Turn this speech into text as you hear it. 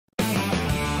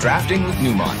Drafting with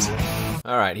Numot.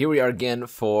 Alright, here we are again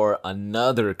for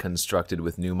another Constructed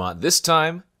with Numot. This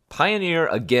time, Pioneer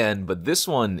again, but this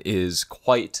one is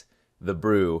quite the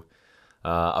brew.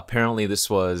 Apparently this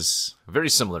was very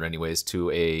similar anyways to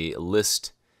a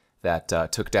list that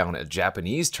took down a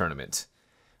Japanese tournament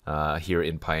here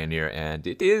in Pioneer, and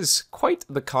it is quite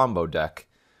the combo deck.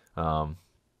 That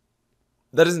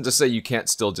isn't to say you can't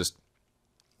still just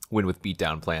win with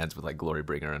beatdown plans with like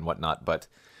Glorybringer and whatnot, but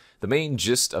the main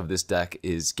gist of this deck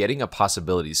is getting a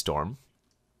Possibility Storm.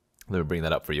 Let me bring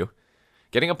that up for you.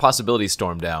 Getting a Possibility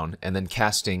Storm down, and then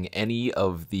casting any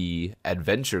of the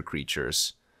adventure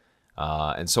creatures.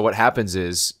 And so what happens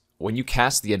is, when you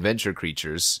cast the adventure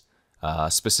creatures,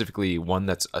 specifically one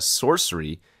that's a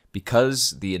sorcery,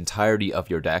 because the entirety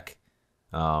of your deck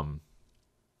aren't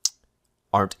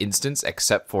instants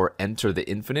except for Enter the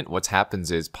Infinite, what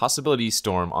happens is Possibility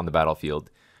Storm on the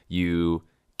battlefield, you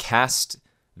cast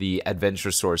the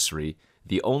adventure sorcery.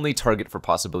 The only target for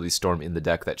Possibility Storm in the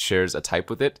deck that shares a type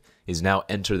with it is now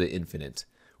Enter the Infinite.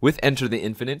 With Enter the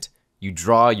Infinite, you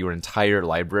draw your entire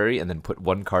library and then put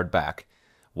one card back.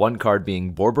 One card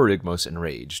being Borborygmos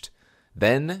Enraged.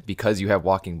 Then, because you have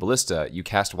Walking Ballista, you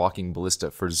cast Walking Ballista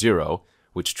for 0,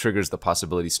 which triggers the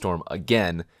Possibility Storm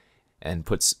again, and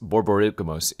puts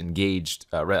Borborygmos enraged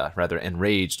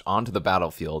onto the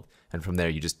battlefield, and from there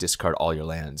you just discard all your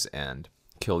lands and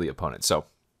kill the opponent. So,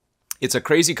 it's a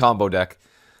crazy combo deck.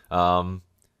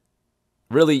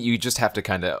 Really, you just have to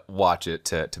kind of watch it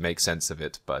to make sense of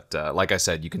it. But like I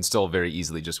said, you can still very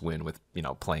easily just win with, you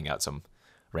know, playing out some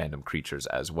random creatures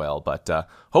as well. But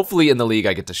hopefully in the league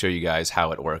I get to show you guys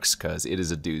how it works, because it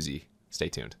is a doozy. Stay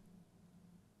tuned.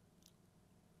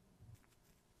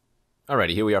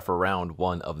 Alrighty, here we are for round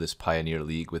 1 of this Pioneer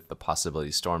League with the Possibility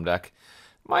Storm deck.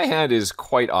 My hand is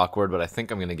quite awkward, but I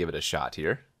think I'm going to give it a shot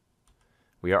here.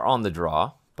 We are on the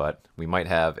draw, but we might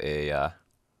have a,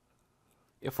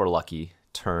 if we're lucky,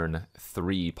 turn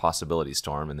 3 Possibility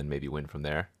Storm and then maybe win from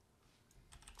there.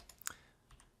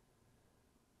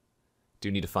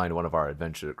 Do need to find one of our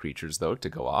adventure creatures, though, to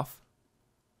go off.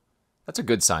 That's a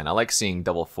good sign. I like seeing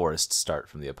double forest start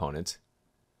from the opponent.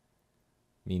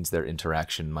 Means their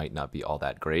interaction might not be all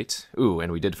that great. Ooh,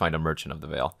 and we did find a Merchant of the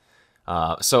Veil.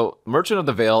 So, Merchant of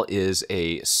the Veil is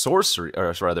a sorcery,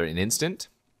 or rather an instant.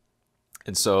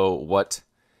 And so what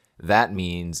that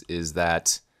means is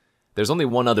that there's only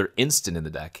one other instant in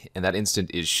the deck, and that instant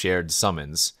is Shared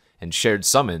Summons. And Shared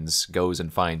Summons goes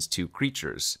and finds 2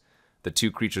 creatures. The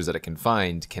 2 creatures that it can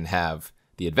find can have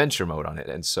the adventure mode on it.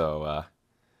 And so,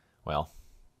 well,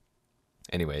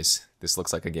 anyways, this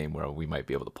looks like a game where we might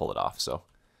be able to pull it off. So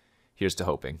here's to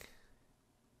hoping.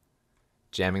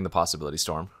 Jamming the Possibility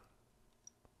Storm.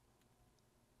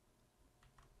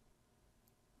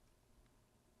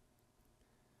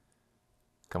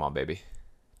 Come on, baby.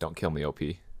 Don't kill me, OP.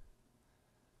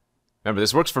 Remember,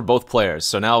 this works for both players,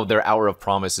 so now their Hour of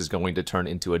Promise is going to turn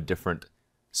into a different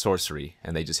sorcery,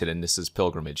 and they just hit a Nissa's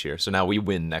Pilgrimage here. So now we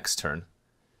win next turn.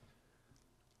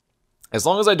 As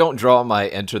long as I don't draw my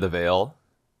Enter the Veil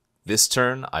this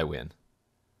turn, I win.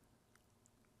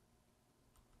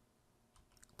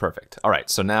 Perfect. Alright,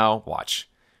 so now, watch.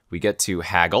 We get to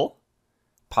Haggle.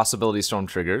 Possibility Storm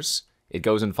triggers. It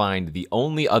goes and finds the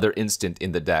only other instant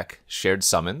in the deck, Shared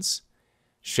Summons.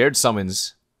 Shared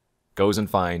Summons goes and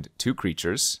finds 2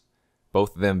 creatures,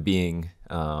 both of them being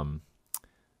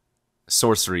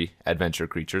sorcery adventure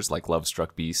creatures like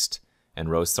Lovestruck Beast and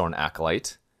Rosethorn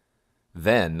Acolyte.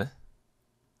 Then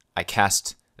I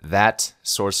cast that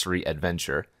sorcery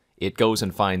adventure. It goes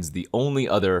and finds the only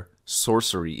other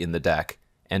sorcery in the deck,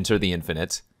 Enter the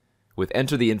Infinite. With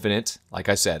Enter the Infinite, like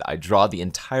I said, I draw the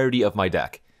entirety of my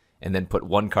deck and then put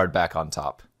 1 card back on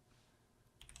top.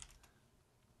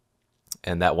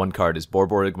 And that 1 card is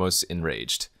Borborygmos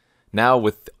Enraged. Now,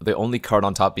 with the only card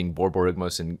on top being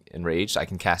Borborygmos Enraged, I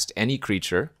can cast any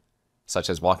creature, such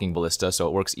as Walking Ballista, so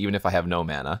it works even if I have no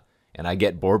mana, and I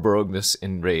get Borborygmos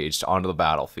Enraged onto the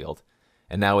battlefield.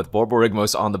 And now with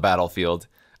Borborygmos on the battlefield,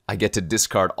 I get to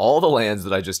discard all the lands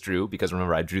that I just drew, because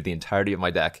remember, I drew the entirety of my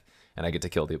deck, and I get to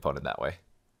kill the opponent that way.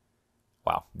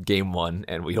 Wow, game 1,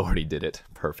 and we already did it.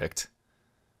 Perfect.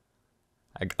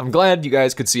 I'm glad you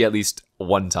guys could see at least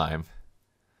one time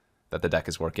that the deck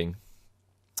is working.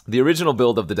 The original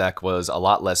build of the deck was a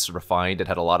lot less refined. It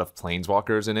had a lot of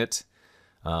Planeswalkers in it,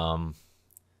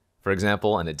 for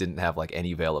example, and it didn't have like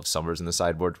any Veil of Summers in the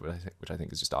sideboard, which I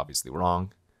think is just obviously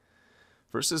wrong.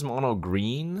 Versus mono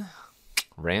green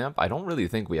ramp, I don't really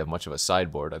think we have much of a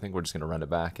sideboard. I think we're just going to run it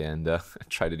back and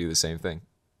try to do the same thing.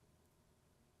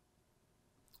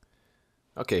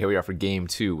 Okay, here we are for game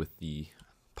 2 with the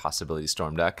Possibility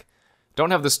Storm deck.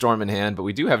 Don't have the Storm in hand, but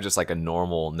we do have just like a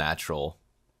normal, natural,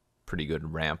 pretty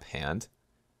good ramp hand,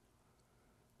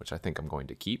 which I think I'm going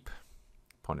to keep.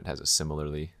 Opponent has a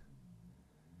similarly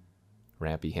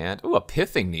rampy hand. Ooh, a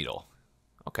Pithing Needle.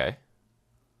 Okay.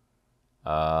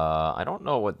 I don't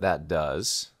know what that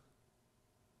does.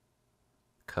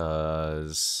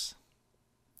 Because...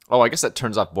 Oh, I guess that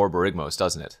turns off Borborygmos,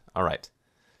 doesn't it? All right.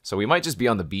 So we might just be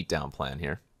on the beatdown plan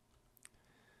here.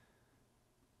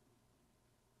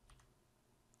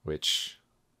 Which...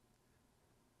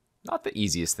 Not the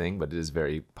easiest thing, but it is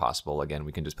very possible. Again,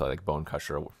 we can just play like Bone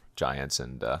Crusher Giants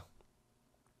and...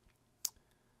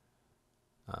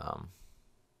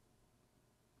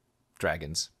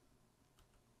 dragons.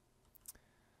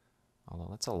 Although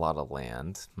that's a lot of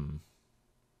land.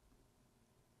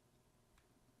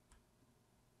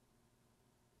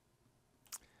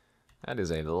 That is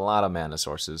a lot of mana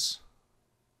sources.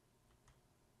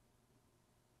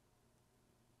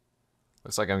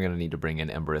 Looks like I'm going to need to bring in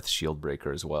Embereth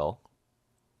Shieldbreaker as well.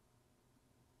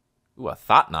 Ooh, a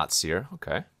Thought-Knot Seer.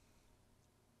 Okay.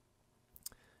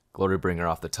 Glorybringer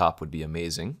off the top would be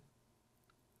amazing.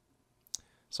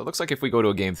 So it looks like if we go to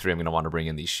a game 3, I'm going to want to bring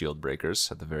in these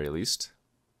Shieldbreakers at the very least.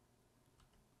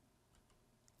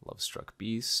 Lovestruck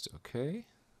Beast. Okay.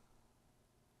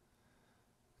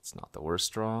 It's not the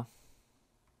worst draw.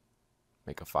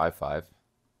 Make a 5/5.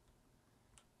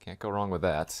 Can't go wrong with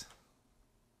that.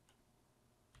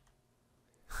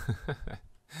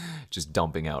 Just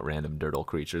dumping out random Dirtle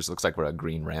creatures. Looks like we're a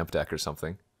green ramp deck or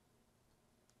something.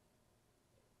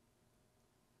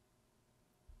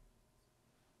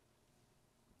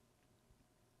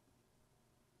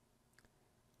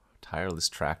 Tireless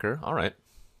Tracker. Alright.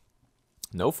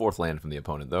 No fourth land from the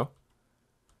opponent, though.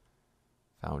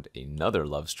 Found another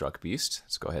Lovestruck Beast.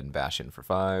 Let's go ahead and bash in for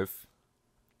 5.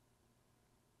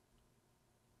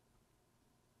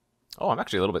 Oh, I'm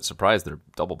actually a little bit surprised they're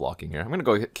double blocking here. I'm going to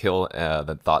go kill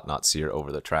the Thought-Knot Seer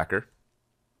over the Tracker.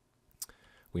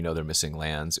 We know they're missing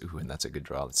lands. Ooh, and that's a good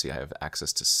draw. Let's see, I have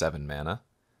access to 7 mana.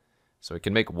 So we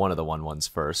can make one of the 1/1s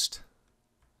first.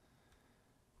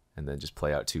 And then just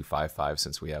play out 2 5/5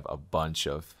 since we have a bunch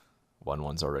of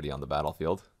 1/1s already on the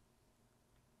battlefield.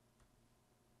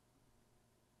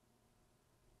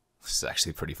 This is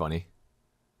actually pretty funny.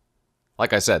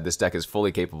 Like I said, this deck is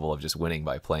fully capable of just winning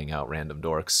by playing out random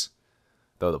dorks.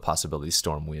 Though the possibility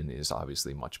Storm win is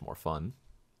obviously much more fun.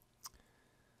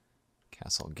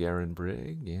 Castle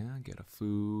Garenbrig, yeah, get a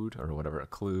food, or whatever, a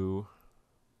clue.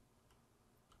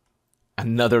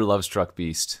 Another Lovestruck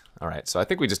Beast. Alright, so I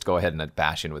think we just go ahead and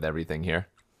bash in with everything here.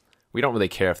 We don't really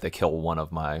care if they kill one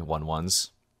of my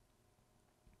 1/1s.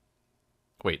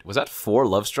 Wait, was that 4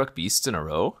 Lovestruck Beasts in a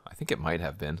row? I think it might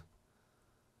have been.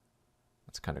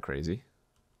 That's kind of crazy.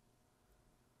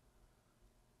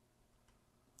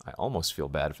 I almost feel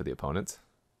bad for the opponent.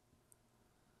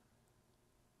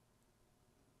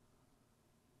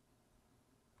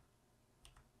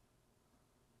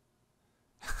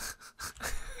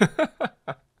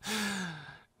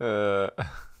 They're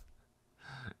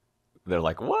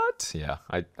like, what? Yeah,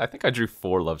 I think I drew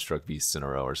 4 Lovestruck Beasts in a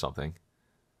row or something.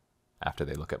 After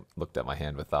they looked at my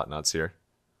hand with Thought-Knot Seer.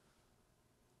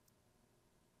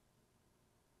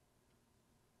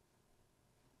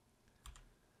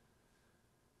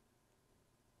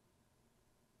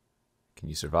 Can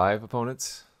you survive,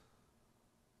 opponents?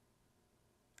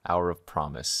 Hour of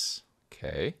Promise.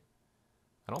 Okay.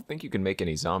 I don't think you can make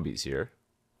any zombies here.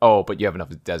 Oh, but you have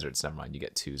enough deserts. Never mind. You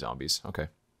get 2 zombies. Okay.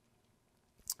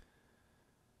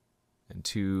 And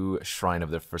 2 Shrine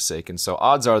of the Forsaken. So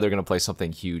odds are they're going to play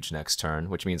something huge next turn,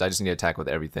 which means I just need to attack with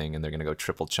everything, and they're going to go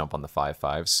triple chump on the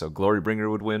 5/5s. So Glorybringer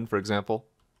would win, for example.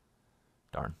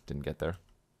 Darn, didn't get there.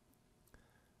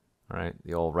 Alright,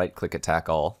 the old right-click attack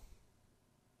all.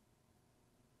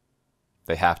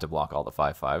 They have to block all the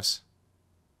 5/5s.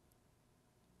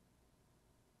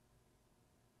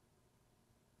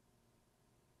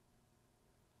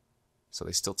 So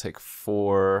they still take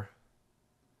 4.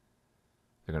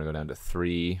 They're going to go down to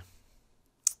 3.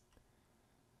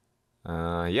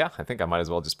 Yeah, I think I might as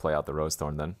well just play out the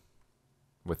Rosethorn then.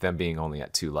 With them being only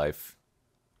at 2 life.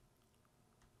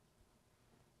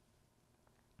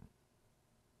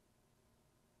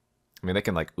 I mean, they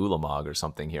can like Ulamog or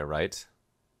something here, right?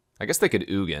 I guess they could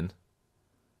Ugin.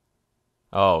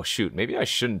 Oh, shoot. Maybe I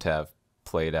shouldn't have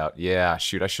played out. Yeah,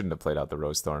 shoot. I shouldn't have played out the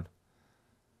Rosethorn.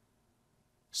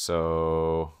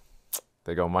 So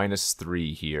they go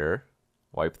 -3 here.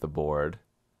 Wipe the board.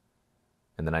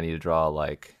 And then I need to draw,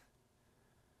 like,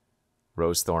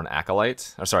 Rosethorn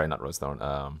Acolyte. Oh, sorry, not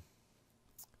Rosethorn.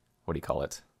 What do you call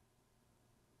it?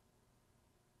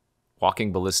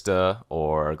 Walking Ballista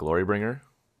or Glorybringer.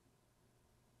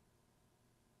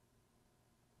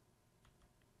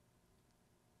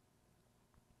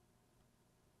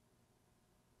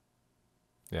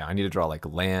 Yeah, I need to draw like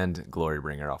land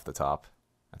Glorybringer off the top.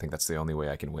 I think that's the only way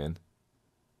I can win.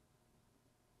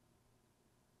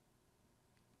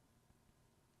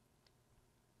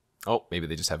 Oh, maybe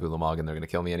they just have Ulamog and they're going to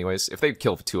kill me anyways. If they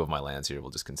kill 2 of my lands here,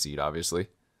 we'll just concede, obviously.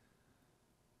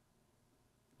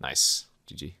 Nice.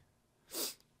 GG.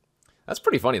 That's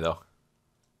pretty funny, though.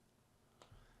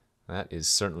 That is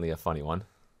certainly a funny one.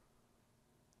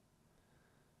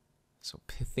 So,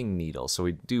 Pithing Needle. So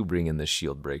we do bring in the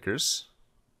Shield Breakers.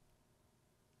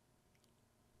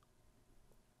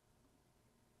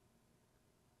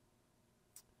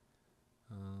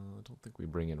 I don't think we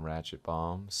bring in Ratchet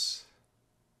Bombs.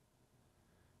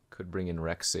 Could bring in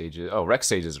Rex Sages. Oh, Rex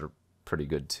Sages are pretty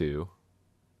good too.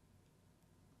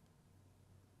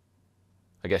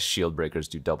 I guess Shield Breakers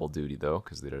do double duty though,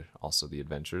 because they're also the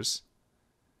adventures.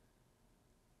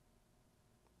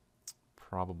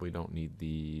 Probably don't need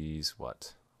these.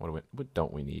 What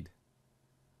don't we need?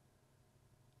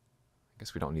 I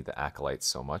guess we don't need the Acolytes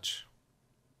so much.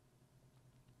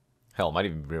 Hell, it might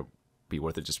even be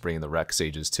worth it just bringing the Rex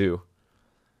Sages too.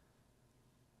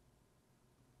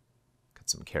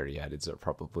 Some Caryatids are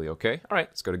probably okay. All right,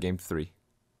 let's go to game 3.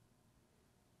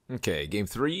 Okay, game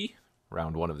 3,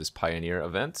 round 1 of this Pioneer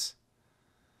event.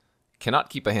 Cannot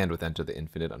keep a hand with Enter the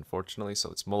Infinite, unfortunately,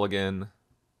 so it's mulligan.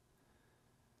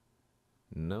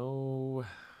 No.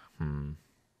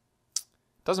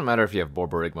 Doesn't matter if you have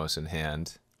Borborygmos in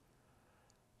hand,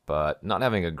 but not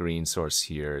having a green source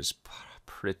here is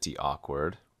pretty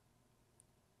awkward.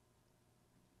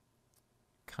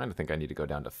 Kind of think I need to go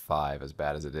down to 5, as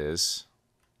bad as it is.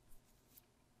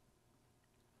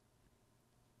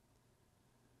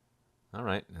 All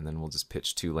right, and then we'll just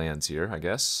pitch 2 lands here, I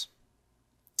guess.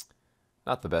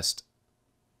 Not the best,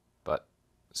 but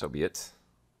so be it.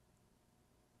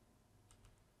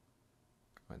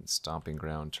 Go ahead and Stomping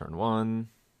Ground turn 1.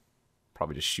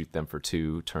 Probably just shoot them for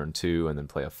 2, turn 2, and then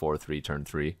play a 4-3, turn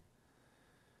 3.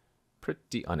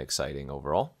 Pretty unexciting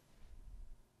overall.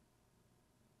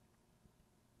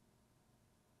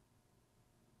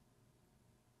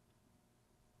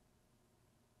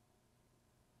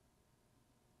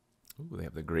 Ooh, they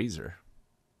have the Grazer.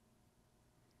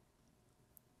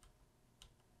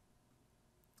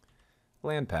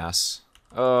 Land pass.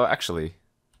 Actually,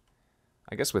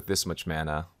 I guess with this much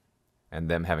mana and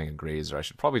them having a Grazer, I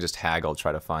should probably just haggle,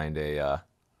 try to find a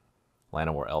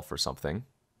Llanowar Elf or something.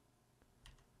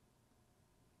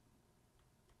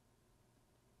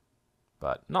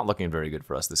 But not looking very good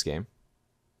for us this game.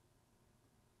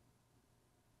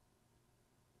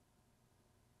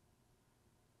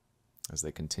 As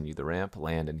they continue the ramp,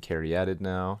 land and Caryatid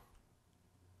now.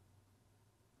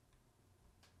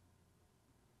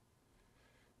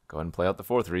 Go ahead and play out the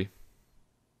 4-3.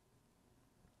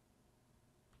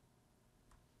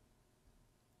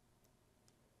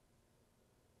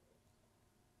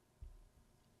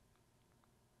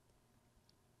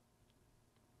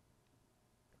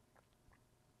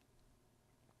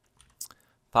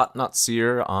 Thought Not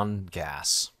Seer on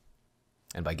gas.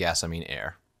 And by gas, I mean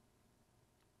air.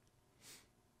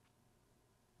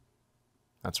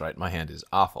 That's right, my hand is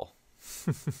awful.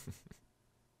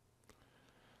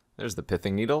 There's the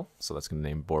Pithing Needle, so that's going to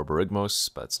name Borborygmos,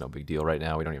 but it's no big deal right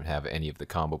now. We don't even have any of the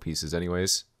combo pieces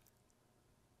anyways.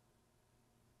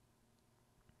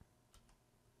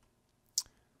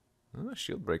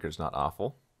 Shield Breaker's not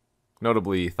awful.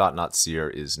 Notably, Thought Not Seer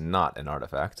is not an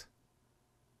artifact.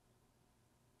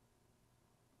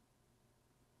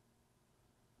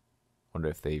 Wonder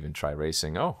if they even try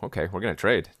racing. Oh, okay, we're going to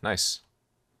trade. Nice.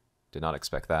 Did not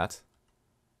expect that.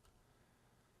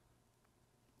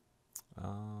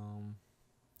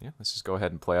 Yeah, let's just go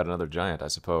ahead and play out another giant, I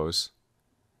suppose.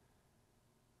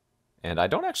 And I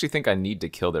don't actually think I need to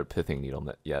kill their Pithing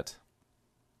Needle yet.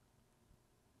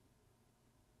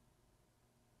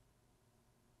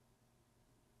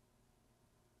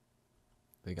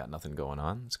 They got nothing going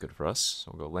on. It's good for us.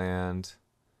 So we'll go land.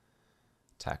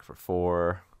 Attack for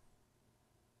 4.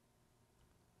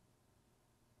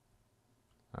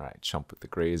 Alright, chump with the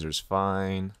Grazer's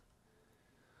fine.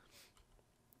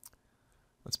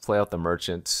 Let's play out the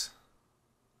Merchant.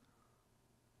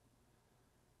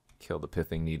 Kill the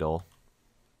Pithing Needle.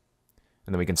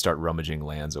 And then we can start rummaging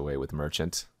lands away with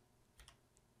Merchant.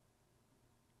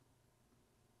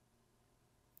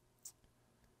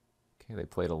 Okay, they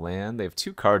played a land. They have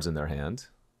 2 cards in their hand.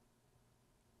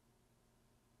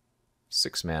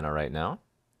 6 mana right now.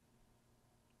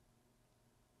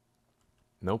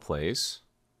 No plays.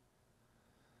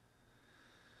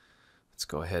 Let's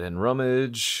go ahead and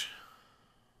rummage.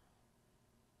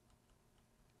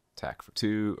 Attack for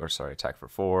 2, or sorry, attack for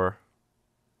 4.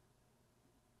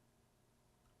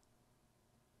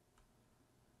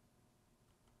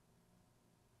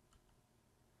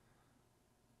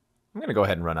 going to go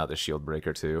ahead and run out the Shield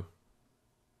Breaker too,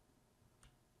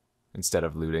 instead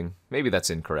of looting. Maybe that's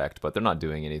incorrect, but they're not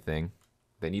doing anything.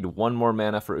 They need 1 more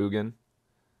mana for Ugin.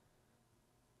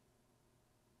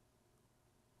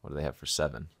 What do they have for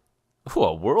 7? Ooh,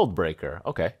 a World Breaker.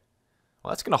 Okay.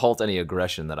 Well, that's going to halt any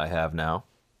aggression that I have now.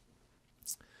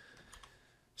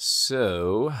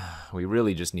 So, we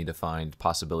really just need to find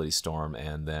Possibility Storm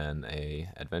and then a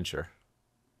Adventure.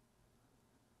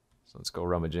 So let's go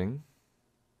rummaging.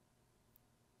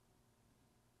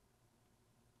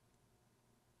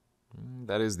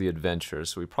 That is the Adventure,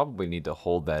 so we probably need to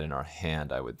hold that in our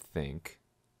hand, I would think.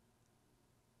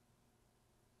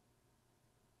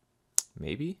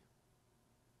 Maybe?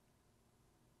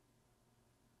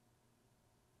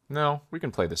 No, we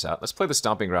can play this out. Let's play the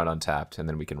Stomping Ground untapped, and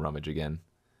then we can rummage again.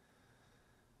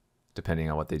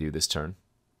 Depending on what they do this turn.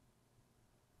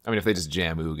 I mean, if they just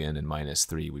jam Ugin and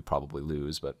 -3, we probably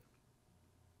lose, but...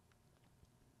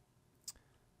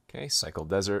 Okay, Cycle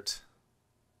Desert.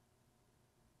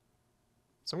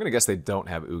 So I'm going to guess they don't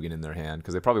have Ugin in their hand,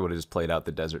 because they probably would have just played out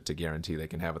the desert to guarantee they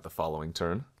can have it the following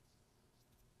turn.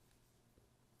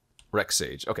 Rex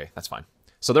Sage. Okay, that's fine.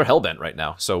 So they're hellbent right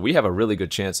now, so we have a really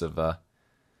good chance of... well,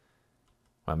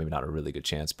 maybe not a really good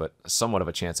chance, but somewhat of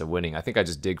a chance of winning. I think I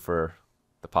just dig for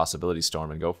the Possibility Storm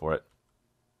and go for it.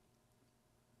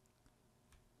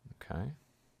 Okay.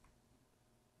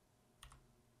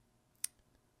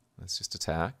 Let's just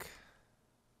attack.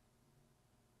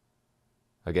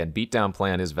 Again, beatdown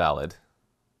plan is valid.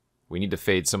 We need to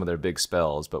fade some of their big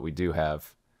spells, but we do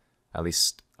have at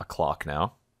least a clock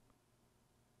now.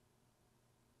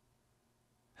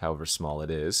 However small it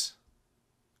is.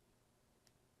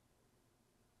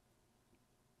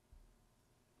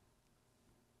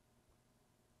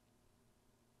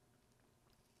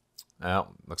 Oh,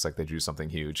 looks like they drew something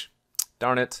huge.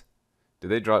 Darn it. Did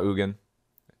they draw Ugin?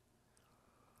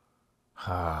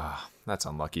 Ah, that's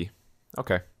unlucky.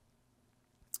 Okay.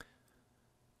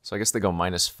 So I guess they go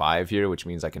 -5 here, which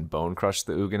means I can Bone Crush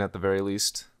the Ugin at the very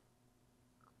least.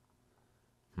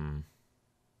 I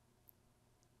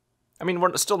mean,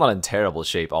 we're still not in terrible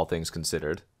shape, all things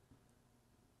considered.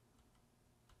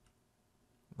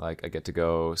 Like, I get to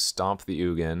go stomp the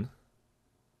Ugin.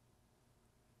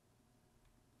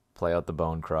 Play out the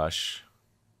Bone Crush.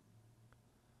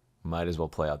 Might as well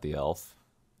play out the Elf.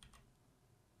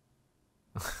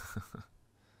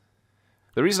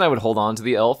 The reason I would hold on to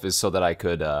the Elf is so that I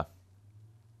could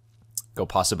go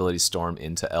Possibility Storm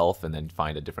into Elf and then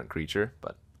find a different creature,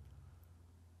 but...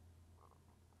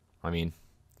 I mean...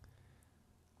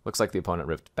 Looks like the opponent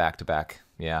ripped back-to-back.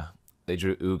 Yeah, they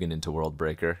drew Ugin into World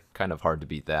Breaker. Kind of hard to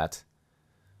beat that.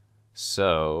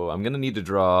 So, I'm going to need to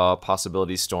draw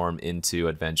Possibility Storm into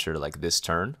Adventure like this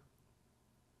turn.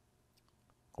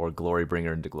 Or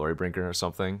Glorybringer into Glorybringer or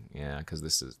something. Yeah, because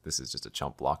this is just a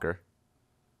chump blocker.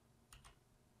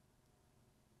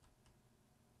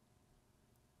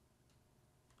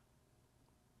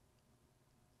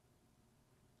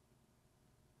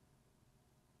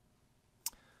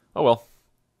 Oh well.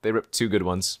 They ripped 2 good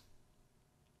ones.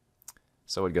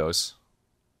 So it goes.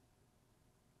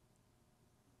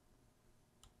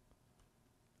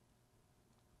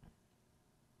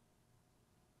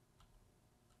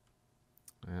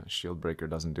 Yeah, Shield Breaker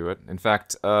doesn't do it. In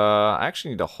fact, I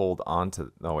actually need to hold on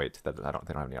to... Oh, wait. They don't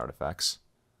have any artifacts.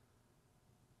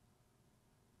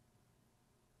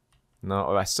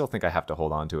 No, I still think I have to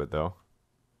hold on to it, though.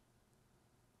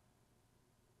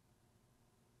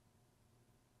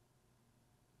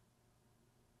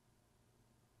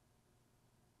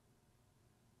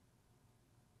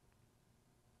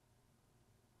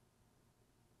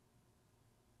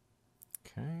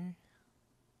 Okay.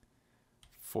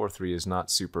 4/3 is not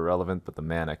super relevant, but the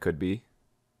mana could be.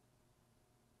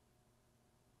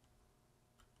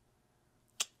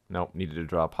 Nope, needed to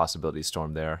draw a Possibility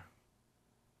Storm there.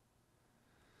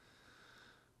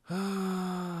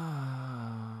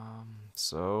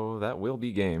 So that will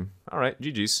be game. Alright,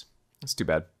 GG's. That's too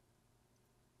bad.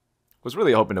 Was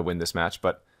really hoping to win this match,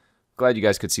 but glad you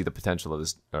guys could see the potential of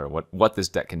this, or what this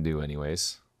deck can do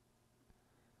anyways.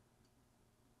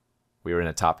 We were in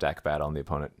a top deck battle and the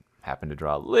opponent happened to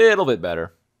draw a little bit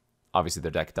better. Obviously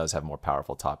their deck does have more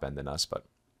powerful top end than us, but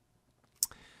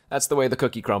that's the way the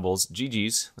cookie crumbles.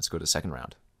 GG's. Let's go to the second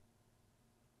round.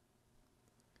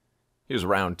 Here's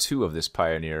round 2 of this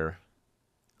Pioneer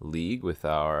League with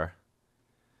our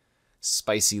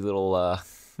spicy little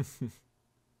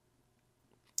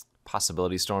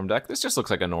Possibility Storm deck. This just looks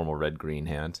like a normal red-green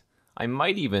hand. I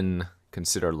might even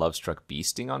consider Lovestruck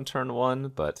Beasting on turn 1,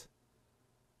 but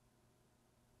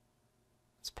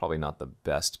it's probably not the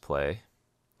best play.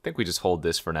 I think we just hold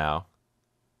this for now.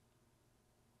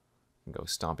 Go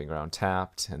Stomping Ground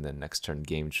tapped, and then next turn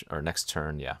Game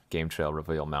Trail,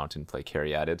 Reveal Mountain, play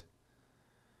Caryatid.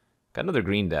 Got another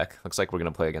green deck. Looks like we're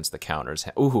gonna play against the counters.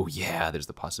 Ooh, yeah, there's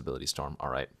the Possibility Storm. All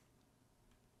right.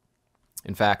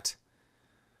 In fact,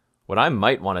 what I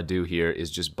might want to do here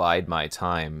is just bide my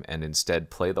time and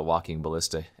instead play the Walking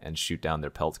Ballista and shoot down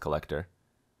their Pelt Collector.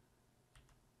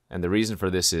 And the reason for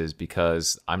this is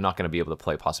because I'm not going to be able to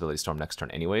play Possibility Storm next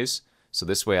turn anyways, so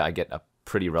this way I get a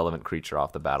pretty relevant creature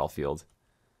off the battlefield.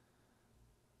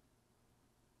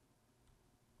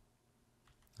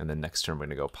 And then next turn we're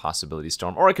going to go Possibility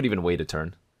Storm, or I could even wait a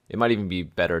turn. It might even be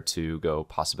better to go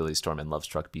Possibility Storm and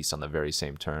Lovestruck Beast on the very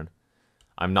same turn.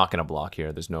 I'm not going to block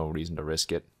here. There's no reason to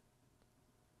risk it.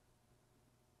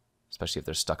 Especially if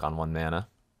they're stuck on 1 mana.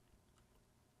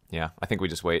 Yeah, I think we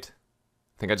just wait.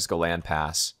 I think I just go land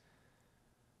pass.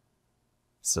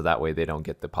 So that way they don't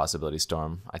get the Possibility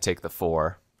Storm. I take the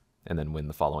 4 and then win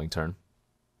the following turn.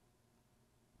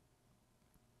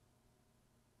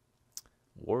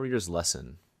 Warrior's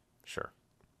Lesson. Sure.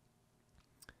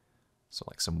 So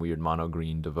like some weird mono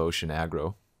green devotion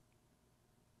aggro.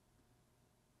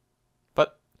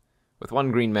 But with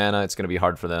 1 green mana, it's going to be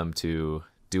hard for them to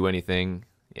do anything.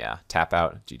 Yeah, tap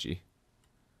out. GG.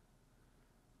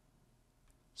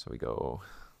 So we go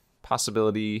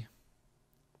Possibility,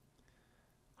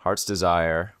 Heart's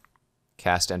Desire,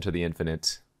 cast Enter the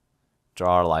Infinite,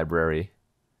 draw our library,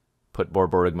 put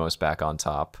Borborygmos back on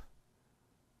top,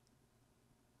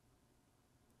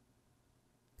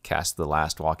 cast the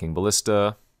last Walking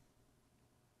Ballista.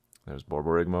 There's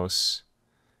Borborygmos.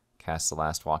 Cast the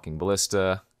last Walking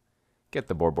Ballista, get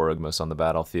the Borborygmos on the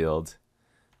battlefield,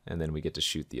 and then we get to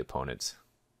shoot the opponent.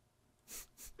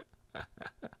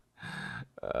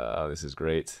 This is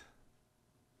great.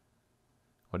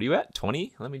 What are you at?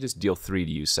 20? Let me just deal 3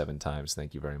 to you 7 times.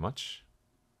 Thank you very much.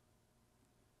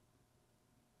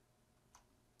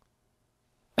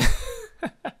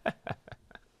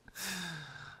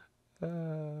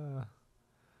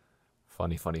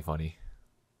 Funny, funny, funny.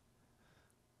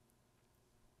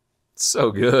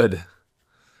 So good.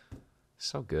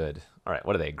 So good. All right,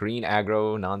 what are they? Green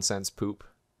aggro nonsense poop.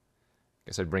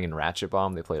 Guess I'd bring in Ratchet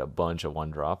Bomb. They played a bunch of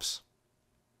 1-drops.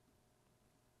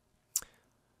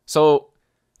 So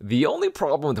the only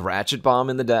problem with Ratchet Bomb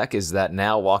in the deck is that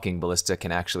now Walking Ballista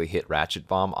can actually hit Ratchet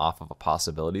Bomb off of a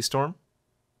Possibility Storm.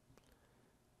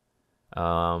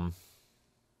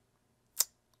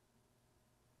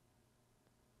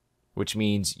 Which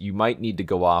means you might need to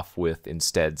go off with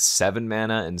instead 7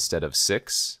 mana instead of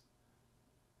 6.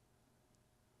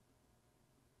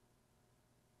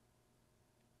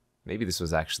 Maybe this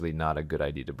was actually not a good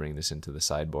idea to bring this into the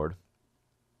sideboard.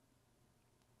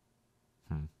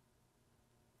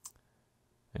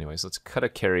 Anyways, let's cut a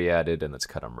Caryatid and let's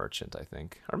cut a Merchant, I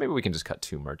think. Or maybe we can just cut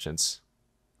 2 Merchants.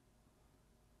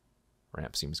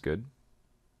 Ramp seems good.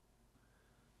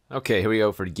 Okay, here we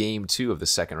go for game 2 of the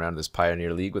second round of this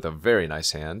Pioneer League with a very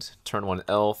nice hand. Turn 1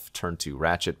 Elf, turn 2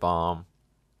 Ratchet Bomb.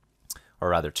 Or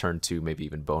rather, turn 2 maybe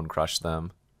even Bone Crush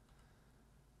them.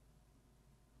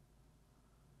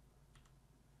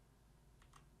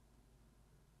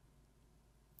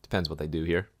 Depends what they do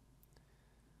here.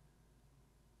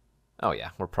 Oh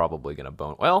yeah, we're probably going to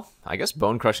bone... Well, I guess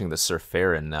Bone Crushing the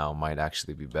Surferin now might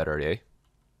actually be better, eh?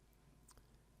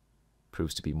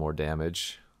 Proves to be more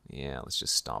damage. Yeah, let's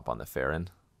just stomp on the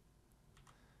Farron.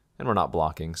 And we're not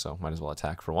blocking, so might as well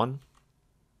attack for 1.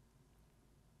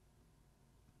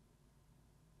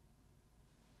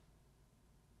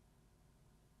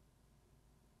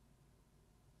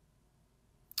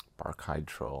 Barkhide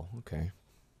Troll, okay.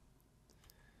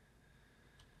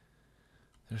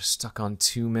 They're stuck on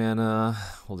 2 mana.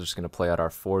 We're just going to play out our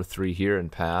 4-3 here and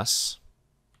pass.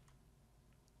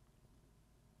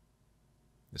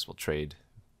 This will trade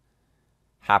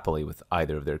happily with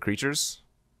either of their creatures.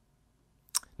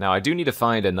 Now, I do need to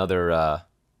find another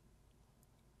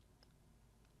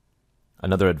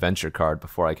adventure card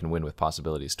before I can win with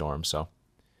Possibility Storm, so...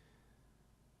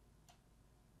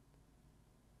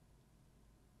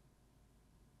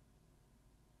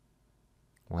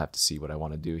 We'll have to see what I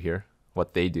want to do here.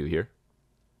 What they do here.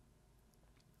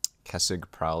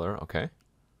 Kessig Prowler, okay.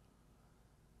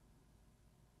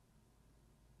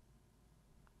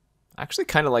 I actually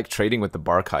kind of like trading with the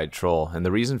Barkhide Troll, and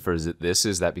the reason for this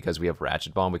is that because we have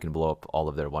Ratchet Bomb, we can blow up all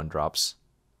of their 1-drops.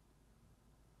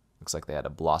 Looks like they had a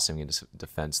Blossoming into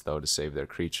defense, though, to save their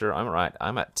creature. I'm right.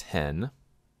 I'm at 10.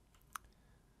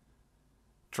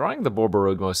 Drawing the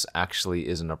Borborygmos actually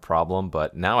isn't a problem,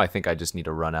 but now I think I just need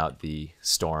to run out the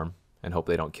Storm and hope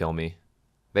they don't kill me.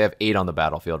 They have 8 on the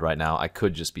battlefield right now. I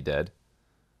could just be dead.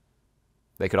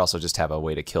 They could also just have a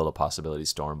way to kill the Possibility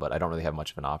Storm, but I don't really have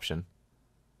much of an option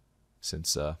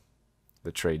since the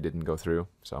trade didn't go through.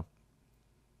 So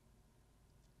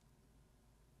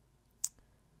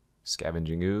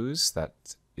Scavenging Ooze,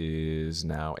 that is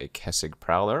now a Kessig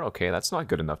Prowler. Okay, that's not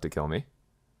good enough to kill me.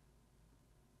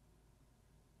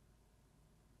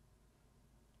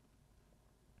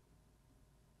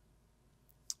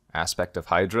 Aspect of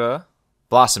Hydra,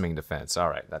 Blossoming Defense. All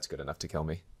right, that's good enough to kill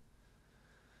me.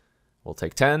 We'll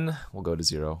take 10. We'll go to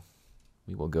 0.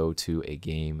 We will go to a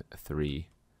game 3.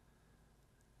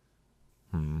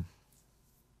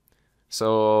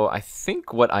 So I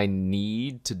think what I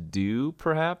need to do,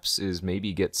 perhaps, is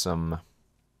maybe get some...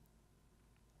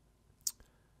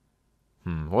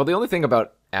 Well, the only thing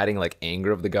about adding, like,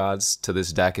 Anger of the Gods to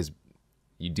this deck is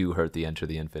you do hurt the Enter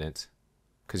the Infinite.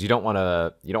 Because you don't want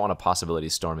to Possibility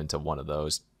Storm into one of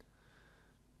those.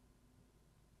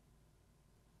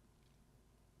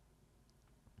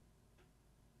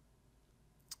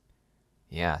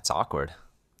 Yeah, it's awkward.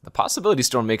 The Possibility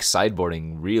Storm makes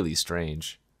sideboarding really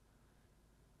strange.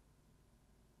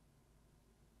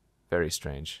 Very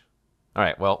strange. All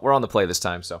right, well, we're on the play this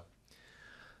time, so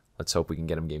let's hope we can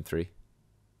get him game 3.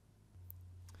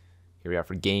 Here we are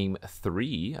for game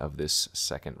 3 of this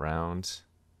second round.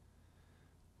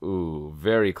 Ooh,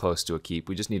 very close to a keep.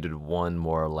 We just needed one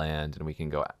more land, and we can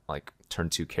go, like, turn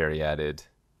 2 carry added,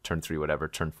 turn 3 whatever,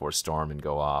 turn 4 storm, and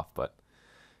go off, but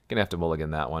gonna have to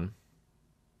mulligan that one.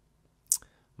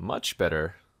 Much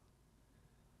better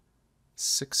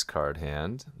 6-card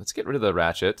hand. Let's get rid of the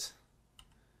Ratchet.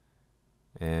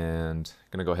 And I'm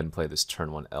going to go ahead and play this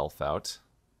turn 1 elf out.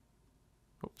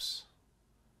 Oops.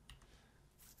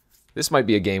 This might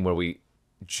be a game where we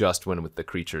just win with the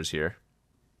creatures here.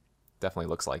 Definitely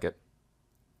looks like it.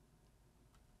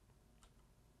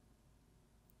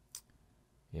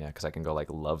 Yeah, because I can go like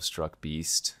Lovestruck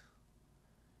Beast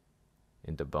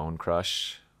into Bone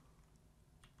Crush.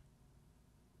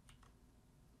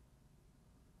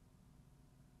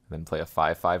 Then play a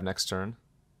 5/5 next turn.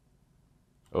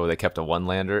 Oh, they kept a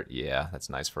 1-lander? Yeah, that's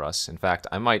nice for us. In fact,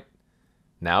 I might...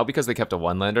 Now, because they kept a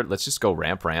 1-lander, let's just go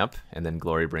ramp, and then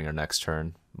Glorybringer next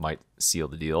turn. Might seal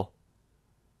the deal.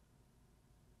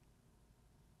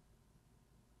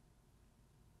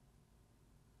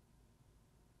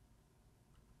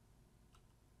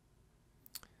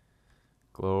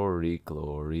 Glory,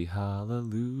 glory, hallelujah.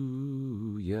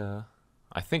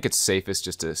 I think it's safest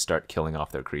just to start killing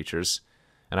off their creatures.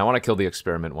 And I want to kill the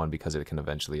experiment one because it can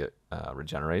eventually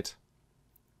regenerate.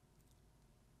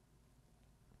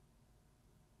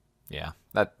 Yeah,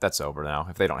 that's over now,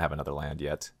 if they don't have another land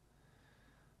yet.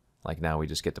 Like now we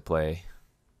just get to play...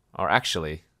 Or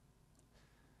actually...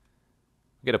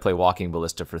 We get to play Walking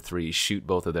Ballista for 3, shoot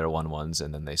both of their 1/1s,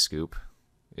 and then they scoop.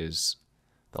 Is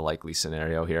the likely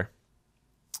scenario here.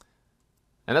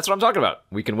 And that's what I'm talking about.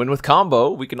 We can win with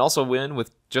combo. We can also win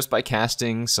with just by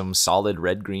casting some solid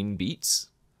red-green beats.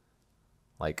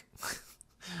 Like,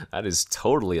 that is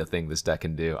totally a thing this deck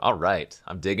can do. All right,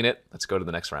 I'm digging it. Let's go to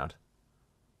the next round.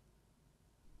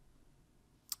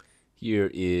 Here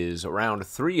is round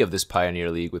 3 of this Pioneer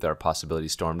League with our Possibility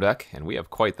Storm deck, and we have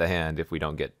quite the hand if we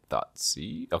don't get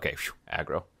Thoughtseize. Okay, phew,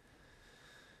 aggro.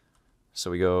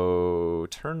 So we go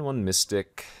turn 1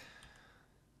 Mystic.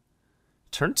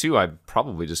 Turn 2, I'm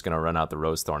probably just going to run out the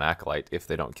Rosethorn Acolyte if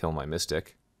they don't kill my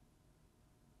Mystic.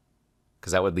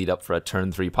 Because that would lead up for a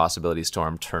turn 3 Possibility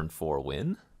Storm, turn 4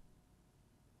 win.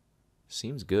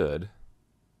 Seems good.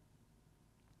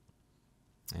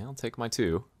 Yeah, I'll take my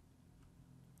 2.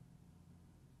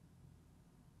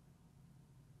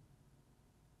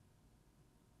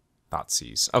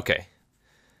 Thoughtseize. Okay.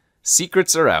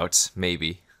 Secrets are out,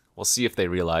 maybe. We'll see if they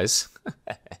realize.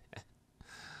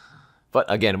 But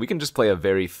again, we can just play a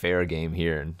very fair game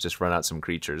here and just run out some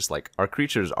creatures. Like, our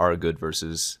creatures are good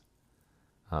versus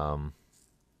mono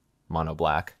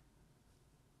black.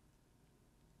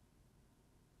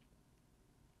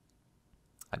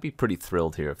 I'd be pretty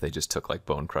thrilled here if they just took like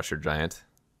Bone Crusher Giant.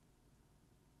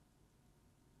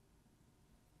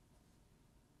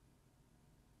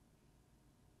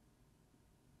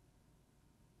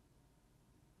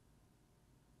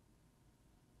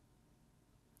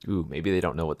 Ooh, maybe they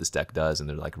don't know what this deck does and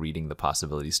they're like reading the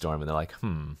Possibility Storm and they're like,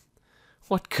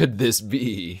 what could this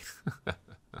be?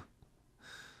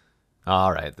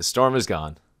 All right, the storm is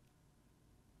gone.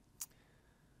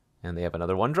 And they have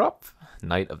another 1-drop.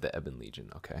 Knight of the Ebon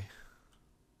Legion, okay.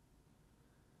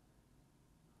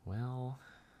 Well,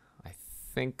 I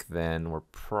think then we're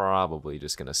probably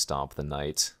just going to stomp the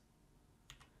Knight.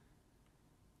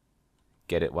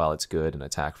 Get it while it's good and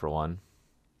attack for 1.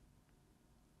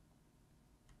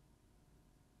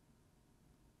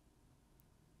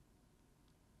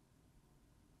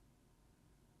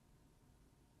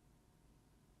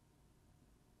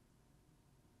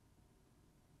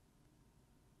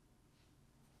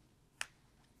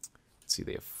 Let's see,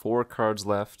 they have 4 cards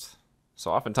left.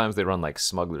 So oftentimes they run like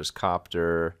Smuggler's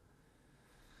Copter,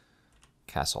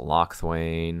 Castle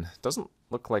Lochthwain. Doesn't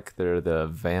look like they're the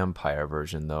vampire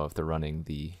version, though, if they're running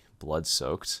the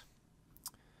Blood-Soaked.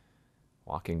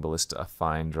 Walking Ballista, a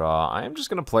fine draw. I am just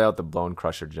going to play out the Bone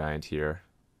Crusher Giant here.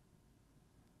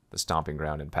 The Stomping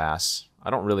Ground and pass. I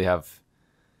don't really have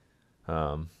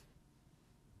the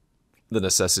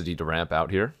necessity to ramp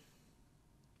out here.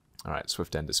 Alright,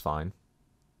 Swift End is fine.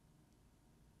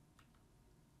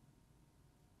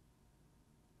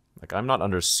 Like, I'm not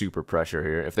under super pressure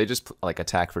here. If they just like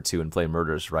attack for 2 and play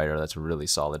Murderous Rider, that's really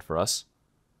solid for us.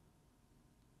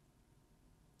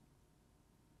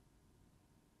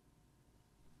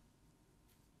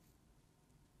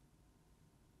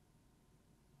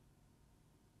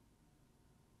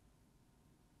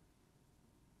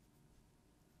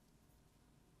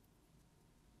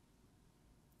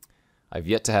 I've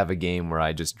yet to have a game where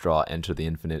I just draw Enter the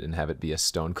Infinite and have it be a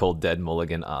Stone Cold Dead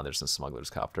mulligan. Ah, there's the Smuggler's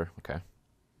Copter. Okay.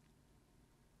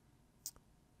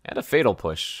 And a Fatal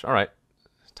Push. All right.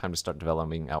 Time to start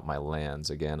developing out my lands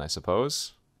again, I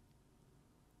suppose.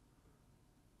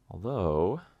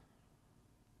 Although...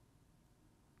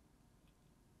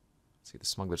 let's see, the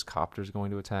Smuggler's Copter is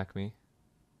going to attack me.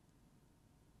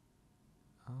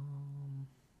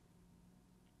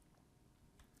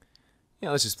 Yeah,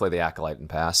 let's just play the Acolyte and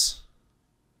pass.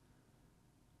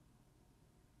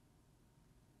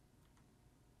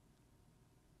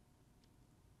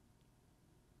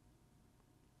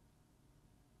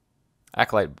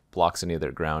 Acolyte blocks any of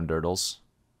their ground dirtles.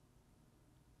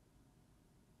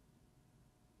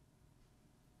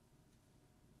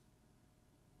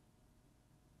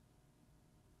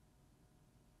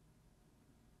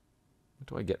 What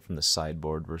do I get from the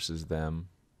sideboard versus them?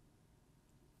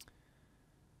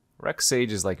 Rex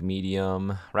Sage is like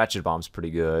medium. Ratchet Bomb's pretty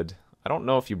good. I don't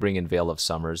know if you bring in Veil of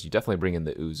Summers. You definitely bring in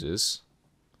the Oozes.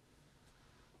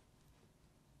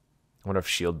 I wonder if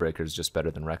Shieldbreaker is just better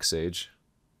than Rex Sage.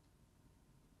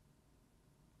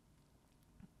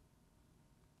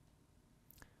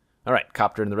 All right,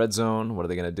 Copter in the red zone. What are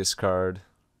they going to discard?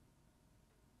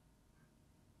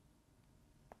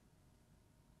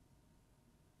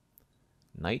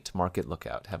 Night Market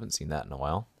Lookout. Haven't seen that in a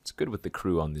while. It's good with the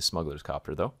crew on the Smuggler's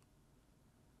Copter, though.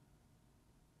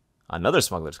 Another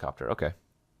Smuggler's Copter. Okay.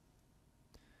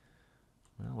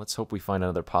 Well, let's hope we find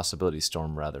another Possibility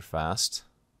Storm rather fast.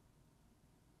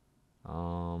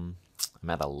 I'm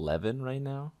at 11 right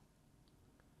now.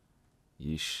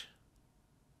 Yeesh.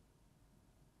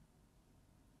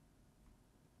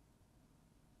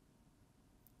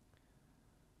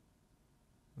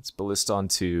 Let's Ballista on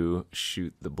to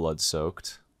shoot the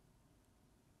Blood-Soaked.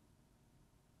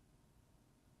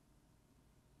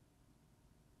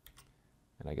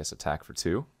 And I guess attack for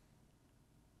 2.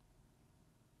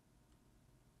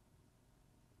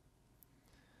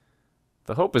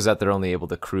 The hope is that they're only able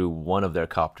to crew one of their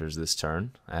Copters this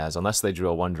turn, as unless they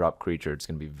drew a 1-drop creature, it's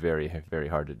going to be very, very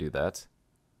hard to do that.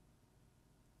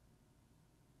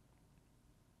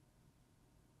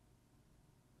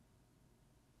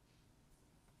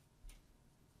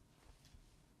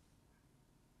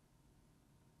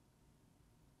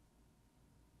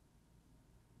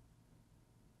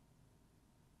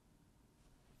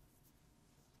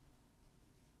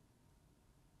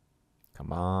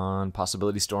 Come on,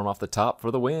 Possibility Storm off the top for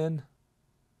the win.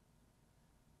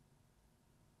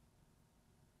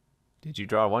 Did you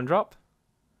draw a 1-drop?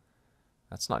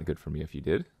 That's not good for me if you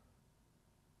did.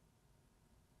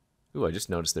 Ooh, I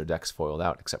just noticed their deck's foiled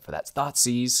out, except for that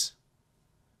Thoughtseize.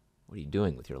 What are you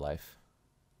doing with your life?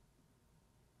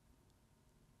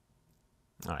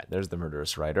 Alright, there's the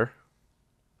Murderous Rider.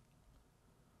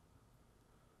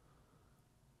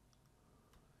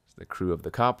 There's the crew of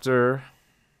the Copter.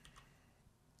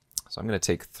 So I'm going to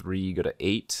take 3, go to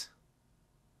 8.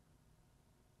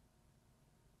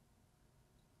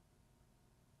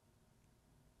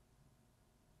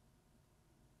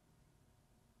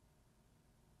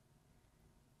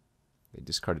 They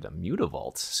discarded a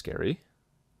Mutavault. Scary.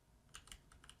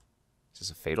 Is this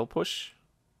a Fatal Push?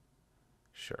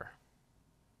 Sure.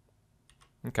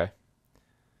 Okay.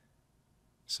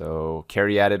 So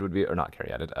Caryatid would be, or not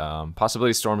Caryatid.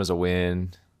 Possibility Storm is a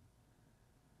win.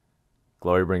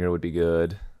 Glorybringer would be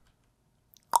good.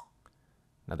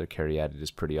 Another Caryatid is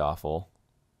pretty awful.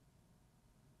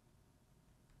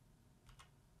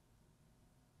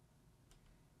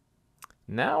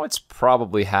 Now it's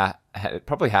probably it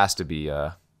probably has to be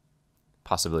a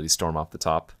Possibility Storm off the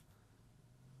top.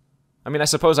 I mean, I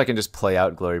suppose I can just play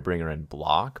out Glorybringer and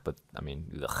block, but I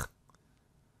mean, ugh.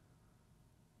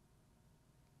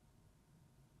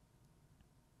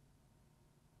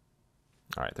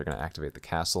 All right, they're going to activate the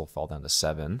castle, fall down to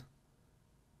 7.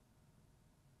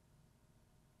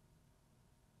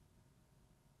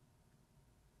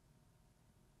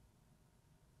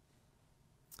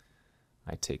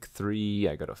 I take 3,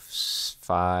 I go to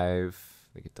 5.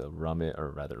 They get to rum it, or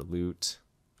rather loot.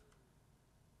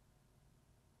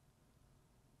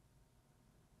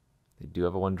 They do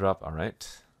have a 1-drop, all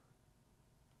right.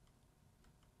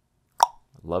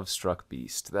 Love Struck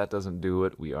Beast. That doesn't do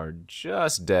it. We are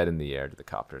just dead in the air to the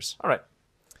copters. All right.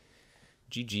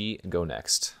 GG, and go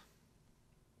next.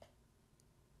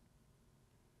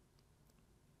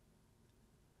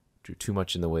 Drew too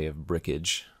much in the way of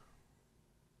brickage.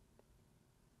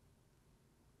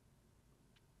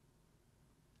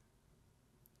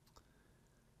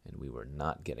 And we were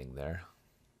not getting there.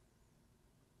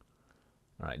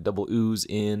 All right, double ooze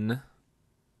in.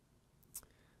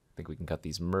 I think we can cut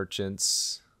these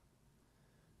merchants.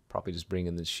 Probably just bring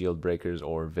in the shield breakers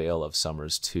or Veil of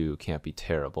Summers too. Can't be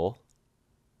terrible.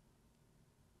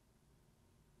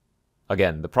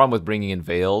 Again, the problem with bringing in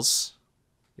Veils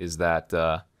is that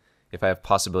if I have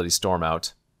Possibility Storm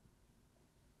out,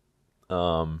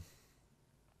 Bone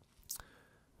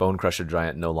Crusher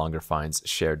Giant no longer finds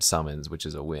shared summons, which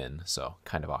is a win, so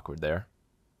kind of awkward there.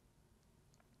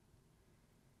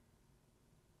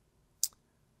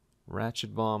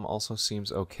 Ratchet Bomb also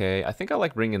seems okay. I think I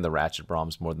like bringing in the Ratchet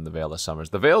Bombs more than the Veil of Summers.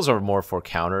 The Veils are more for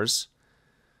counters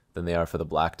than they are for the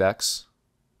black decks.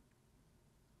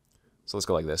 So let's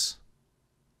go like this.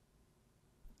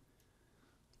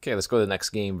 Okay, let's go to the next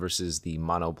game versus the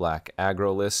mono black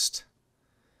aggro list.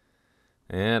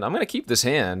 And I'm going to keep this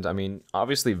hand. I mean,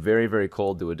 obviously very, very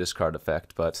cold to a discard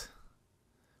effect, but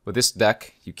with this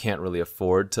deck, you can't really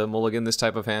afford to mulligan this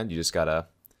type of hand. You just got to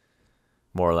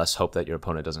more or less hope that your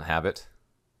opponent doesn't have it,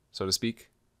 so to speak.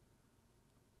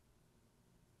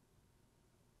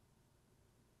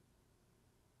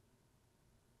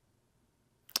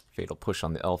 Fatal Push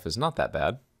on the elf is not that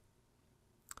bad.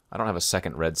 I don't have a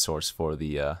second red source for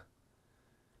the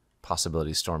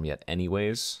Possibility Storm yet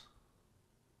anyways,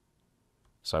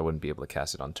 so I wouldn't be able to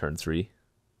cast it on turn 3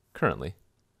 currently.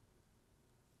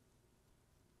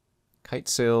 Kite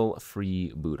Sail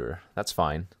Freebooter. That's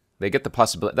fine. They get the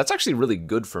possibility. That's actually really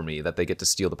good for me that they get to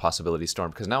steal the Possibility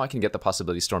Storm, because now I can get the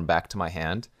Possibility Storm back to my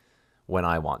hand when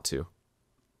I want to.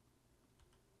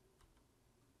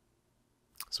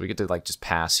 So we get to like just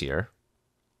pass here.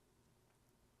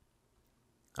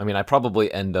 I mean, I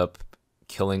probably end up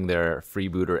killing their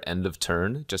Freebooter end of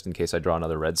turn just in case I draw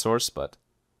another red source, but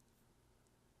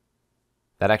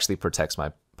that actually protects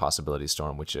my Possibility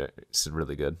Storm, which is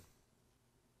really good.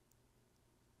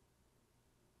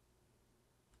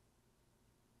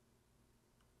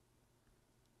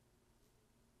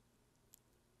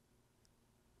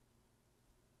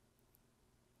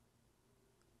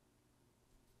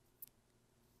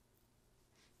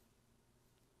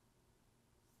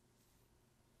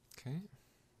 Okay,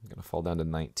 I'm going to fall down to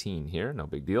 19 here, no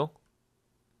big deal.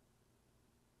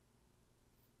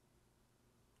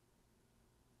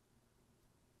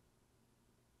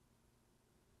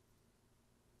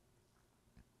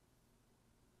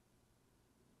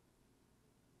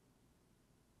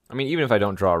 I mean, even if I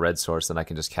don't draw a red source, then I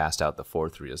can just cast out the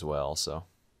 4/3 as well, so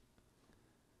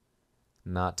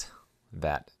not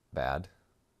that bad.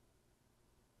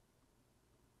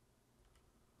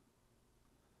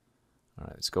 All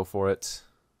right, let's go for it.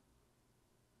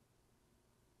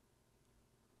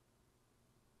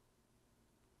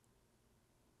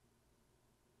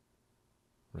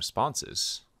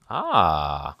 Responses.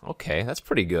 Ah, okay, that's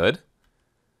pretty good.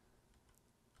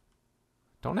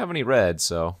 Don't have any red,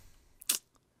 so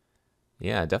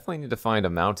yeah, definitely need to find a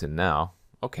mountain now.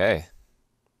 Okay,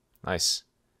 nice.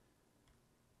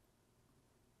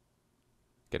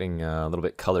 Getting a little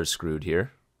bit color screwed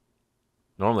here.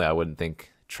 Normally I wouldn't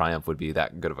think Triumph would be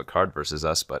that good of a card versus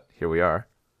us, but here we are.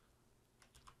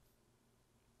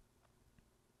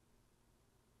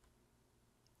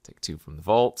 Take 2 from the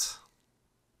vault.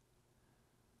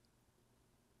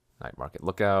 Night Market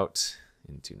Lookout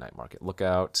into Night Market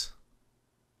Lookout.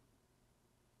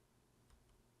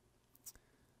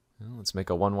 Well, let's make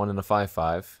a 1/1 and a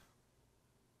 5/5.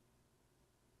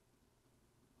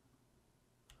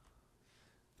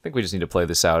 I think we just need to play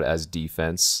this out as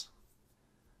defense.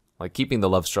 Like, keeping the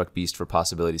Love Struck Beast for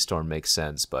Possibility Storm makes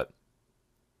sense, but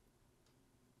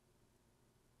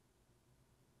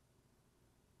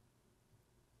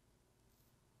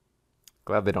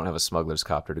glad they don't have a Smuggler's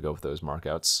Copter to go with those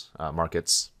markets.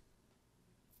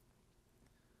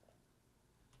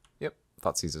 Yep,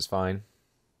 Thoughtseize is fine.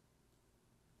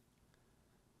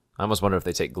 I almost wonder if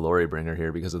they take Glorybringer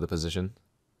here because of the position.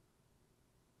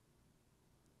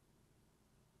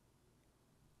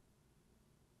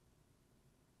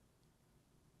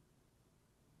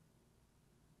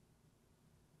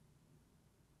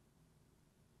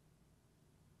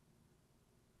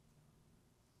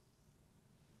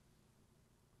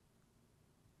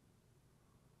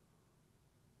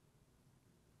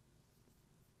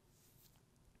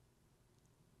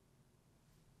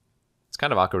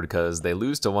 kind of awkward because they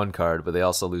lose to one card, but they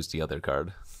also lose the other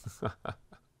card.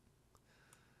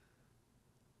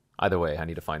 Either way, I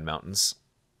need to find mountains.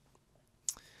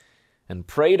 And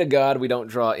pray to God we don't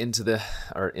draw into the,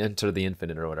 or enter the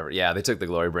infinite or whatever. Yeah, they took the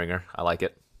Glorybringer. I like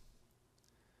it.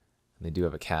 And they do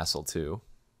have a castle too.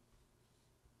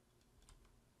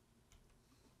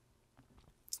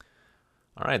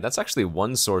 All right, that's actually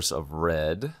one source of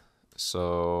red.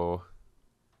 So,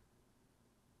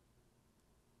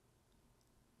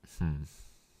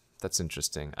 that's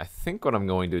interesting. I think what I'm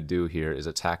going to do here is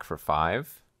attack for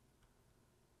 5.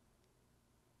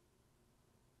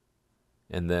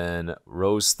 And then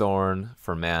Rosethorn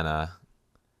for mana.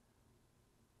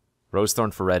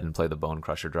 Rosethorn for red and play the Bone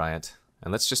Crusher Giant.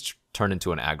 And let's just turn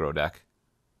into an aggro deck.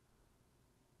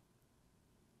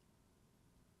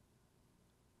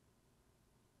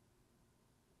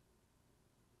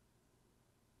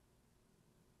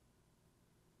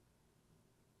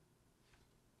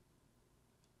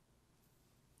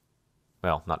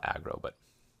 Well, not aggro, but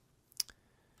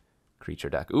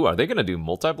creature deck. Ooh, are they going to do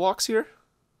multi-blocks here?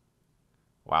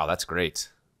 Wow, that's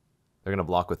great. They're going to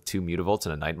block with 2 Mutavolts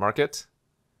and a Night Market?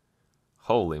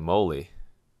 Holy moly.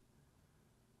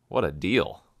 What a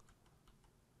deal.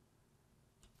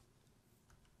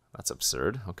 That's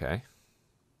absurd. Okay.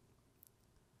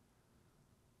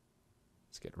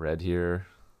 Let's get red here.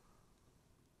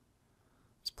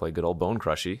 Let's play good old Bone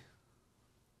Crushy.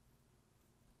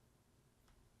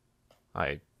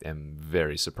 I am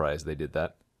very surprised they did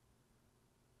that.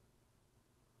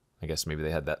 I guess maybe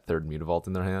they had that 3rd Mutavault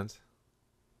in their hand.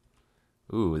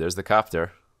 Ooh, there's the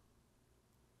Copter.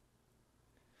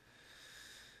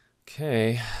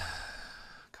 Okay.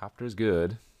 Copter's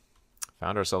good.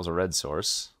 Found ourselves a red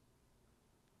source.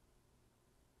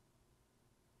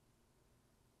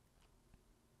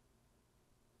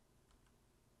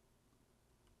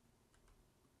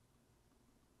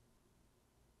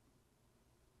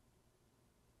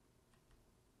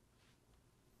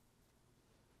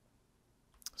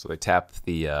 So they tap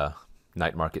the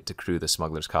Night Market to crew the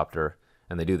Smuggler's Copter,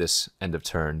 and they do this end of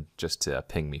turn just to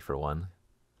ping me for 1.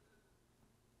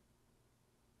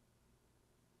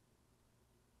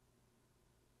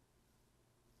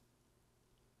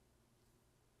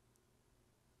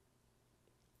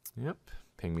 Yep,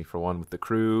 ping me for 1 with the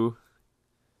crew.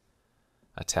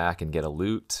 Attack and get a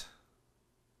loot.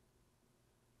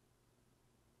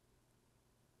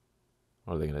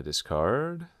 What are they going to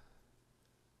discard?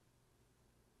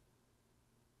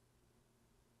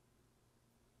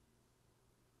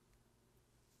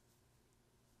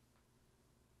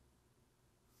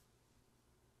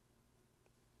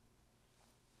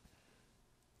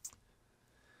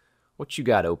 What you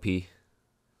got, OP?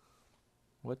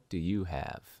 What do you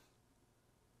have?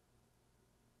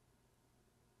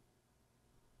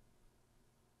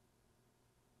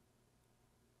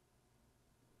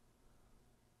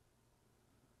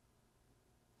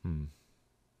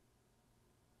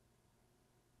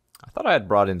 I thought I had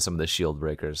brought in some of the shield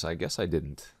breakers. I guess I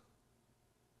didn't.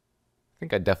 I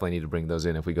think I definitely need to bring those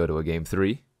in if we go to a game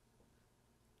 3.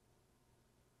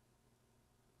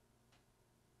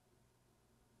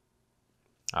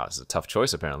 Oh, this is a tough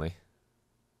choice, apparently.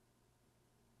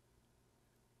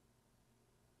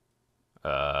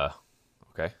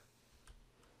 Okay.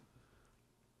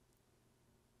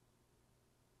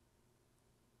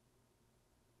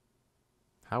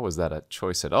 How was that a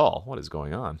choice at all? What is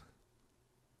going on?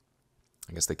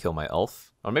 I guess they kill my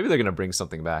elf. Or maybe they're going to bring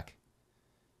something back.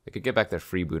 They could get back their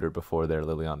freebooter before their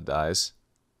Liliana dies.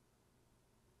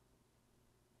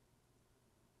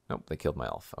 Nope, they killed my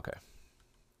elf. Okay.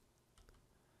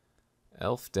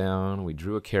 Elf down. We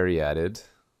drew a Caryatid.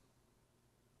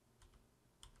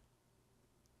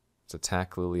 Let's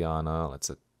attack Liliana.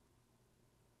 Let's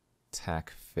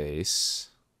attack face.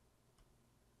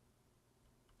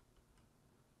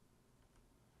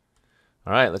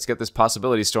 All right, let's get this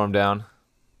possibility storm down.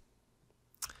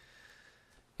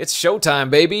 It's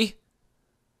showtime, baby.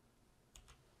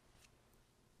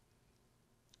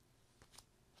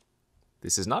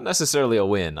 This is not necessarily a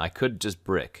win. I could just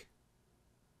brick.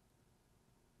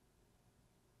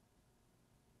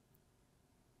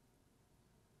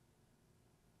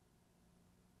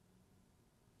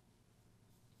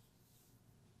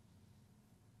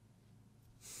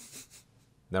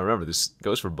 Now remember, this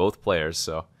goes for both players,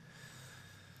 so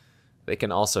they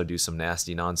can also do some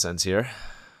nasty nonsense here.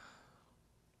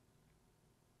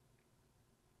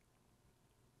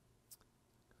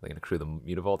 They're going to crew the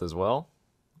Mutavault as well.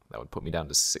 That would put me down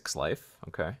to 6 life.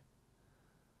 Okay.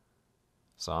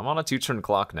 So I'm on a 2-turn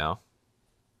clock now.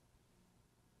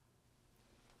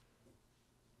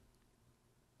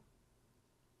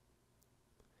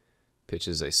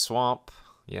 Pitches a swamp.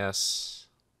 Yes.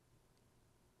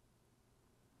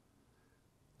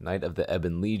 Knight of the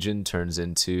Ebon Legion turns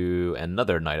into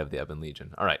another Knight of the Ebon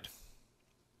Legion. All right.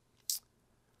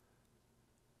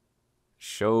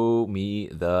 Show me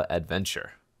the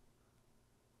adventure.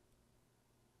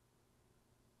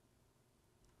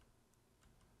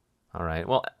 All right.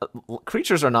 Well,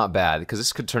 creatures are not bad because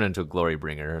this could turn into a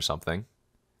Glorybringer or something.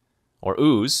 Or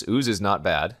Ooze. Ooze is not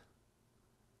bad.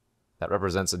 That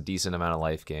represents a decent amount of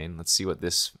life gain. Let's see what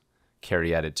this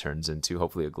Caryatid turns into.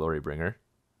 Hopefully a Glorybringer.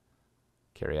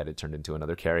 Caryatid turned into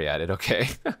another Caryatid. Okay.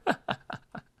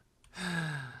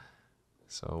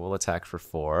 So we'll attack for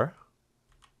 4.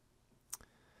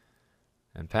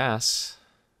 And pass.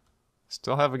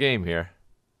 Still have a game here.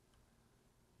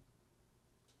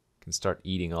 Can start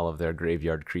eating all of their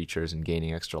graveyard creatures and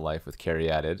gaining extra life with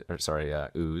Caryatid. Or sorry,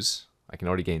 Ooze. I can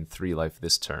already gain 3 life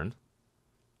this turn.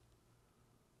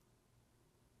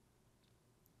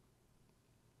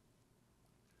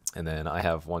 And then I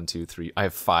have 1, 2, 3. I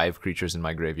have 5 creatures in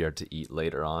my graveyard to eat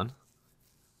later on.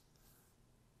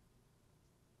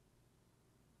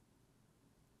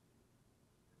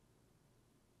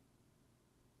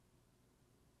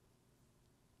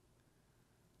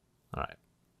 All right.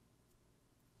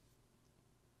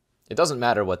 It doesn't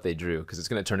matter what they drew because it's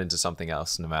going to turn into something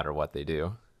else no matter what they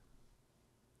do.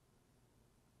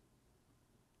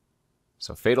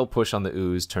 So Fatal Push on the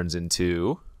Ooze turns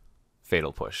into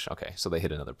Fatal Push. Okay, so they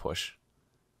hit another push.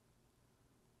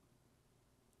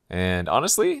 And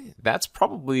honestly, that's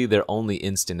probably their only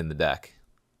instant in the deck.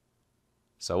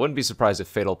 So I wouldn't be surprised if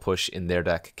Fatal Push in their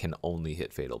deck can only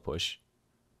hit Fatal Push.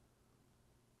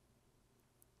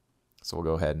 So we'll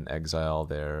go ahead and exile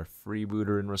their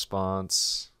Freebooter in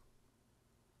response.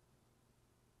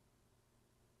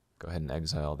 Go ahead and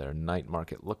exile their Night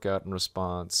Market Lookout in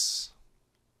response.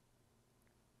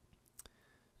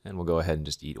 And we'll go ahead and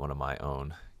just eat one of my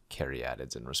own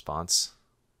Caryatids in response.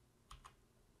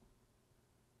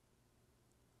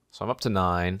 So I'm up to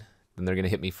 9. Then they're going to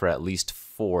hit me for at least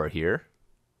 4 here.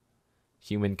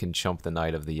 Human can chump the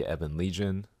Knight of the Ebon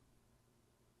Legion.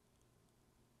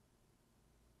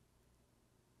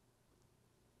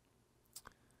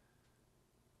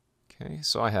 Okay,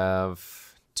 so I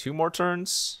have 2 more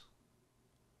turns.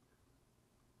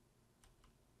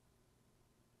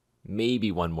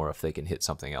 Maybe 1 more if they can hit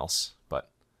something else. But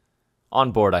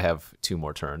on board, I have 2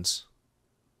 more turns.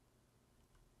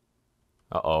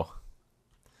 Uh-oh.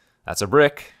 That's a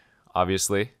brick,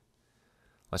 obviously.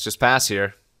 Let's just pass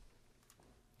here.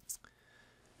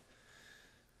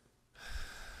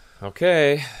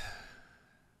 Okay.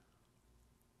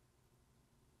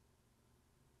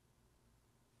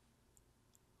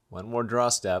 One more draw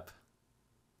step.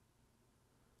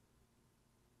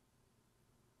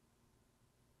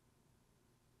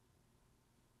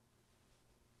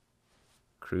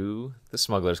 Crew the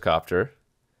Smuggler's Copter.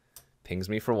 Pings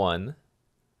me for 1.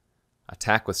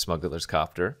 Attack with Smuggler's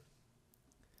Copter.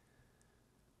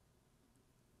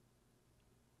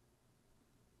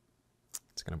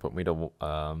 It's going to put me to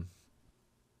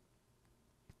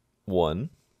 1.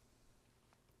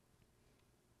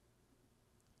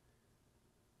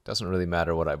 Doesn't really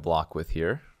matter what I block with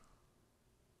here.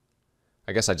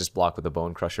 I guess I just block with the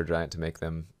Bone Crusher Giant to make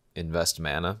them invest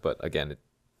mana, but again, it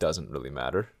doesn't really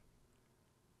matter.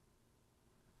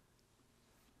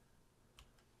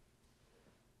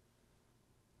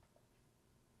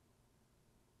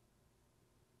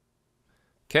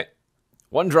 Okay,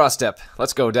 1 draw step.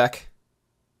 Let's go, deck.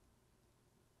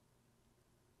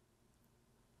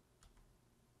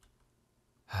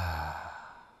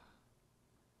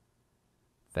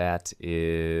 That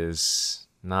is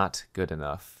not good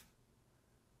enough.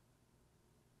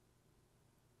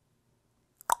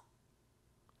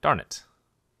 Darn it.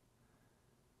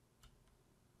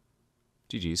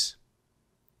 GG's.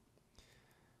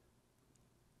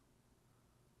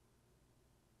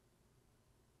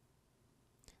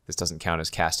 This doesn't count as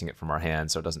casting it from our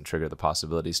hand, so it doesn't trigger the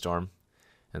Possibility Storm.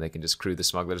 And they can just crew the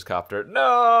Smuggler's Copter.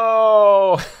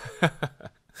 No!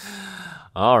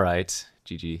 All right.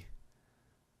 GG.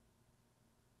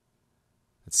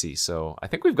 Let's see. So I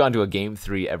think we've gone to a game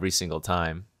 3 every single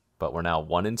time, but we're now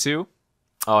 1 and 2.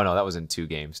 Oh, no, that was in 2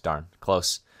 games. Darn.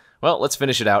 Close. Well, let's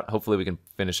finish it out. Hopefully we can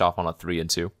finish off on a 3 and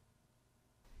 2.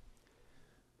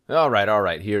 All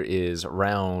right. Here is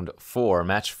round 4,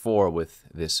 match 4 with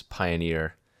this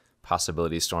Pioneer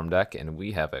Possibility Storm deck, and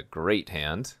we have a great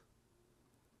hand.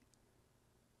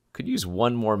 Could use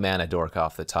 1 more mana dork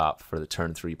off the top for the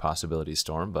turn 3 Possibility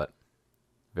Storm, but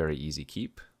very easy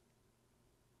keep.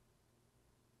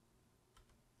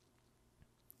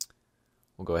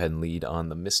 We'll go ahead and lead on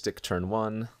the Mystic turn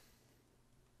 1.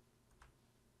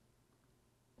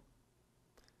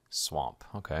 Swamp.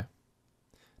 Okay.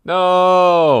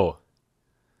 No!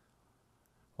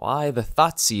 Why the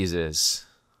Thoughtseizes?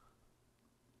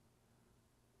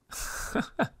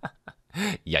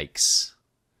 Yikes.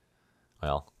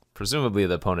 Well, presumably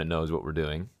the opponent knows what we're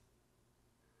doing.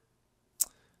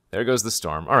 There goes the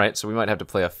storm. Alright, so we might have to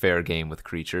play a fair game with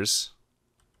creatures.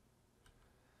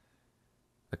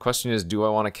 The question is, do I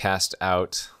want to cast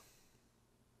out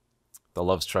the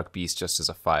Love-Struck Beast just as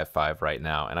a 5/5 right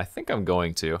now? And I think I'm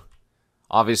going to.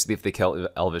 Obviously, if they kill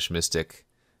Elvish Mystic,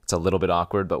 it's a little bit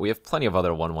awkward, but we have plenty of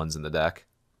other 1/1s in the deck.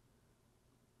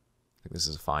 I think this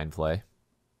is a fine play.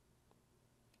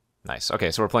 Nice.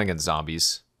 Okay, so we're playing against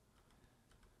zombies.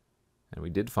 And we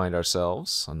did find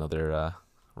ourselves another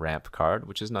ramp card,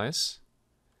 which is nice.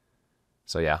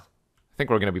 So yeah, I think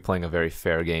we're going to be playing a very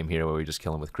fair game here where we just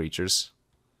kill him with creatures.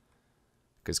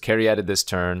 Because Caryatid this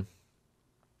turn.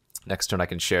 Next turn I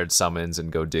can shared summons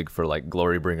and go dig for like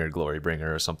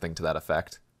Glorybringer, or something to that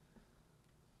effect.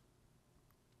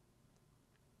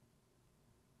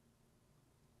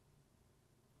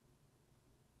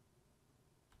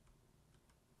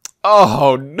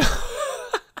 Oh no!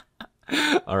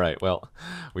 Alright, well,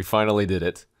 we finally did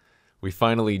it. We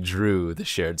finally drew the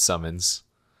shared summons.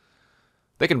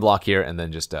 They can block here and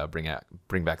then just bring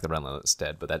back the Relentless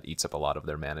instead, but that eats up a lot of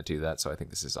their mana to that, so I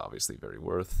think this is obviously very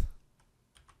worth.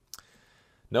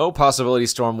 No possibility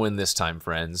Storm win this time,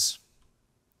 friends.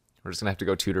 We're just going to have to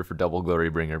go tutor for double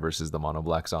Glorybringer versus the mono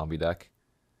black zombie deck.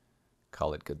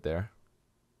 Call it good there.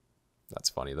 That's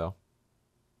funny, though.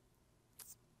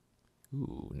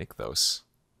 Ooh, Nykthos.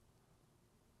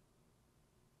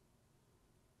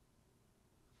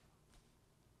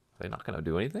 Are they not going to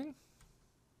do anything?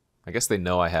 I guess they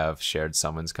know I have shared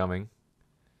summons coming.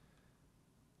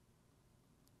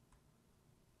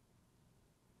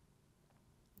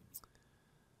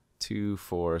 Two,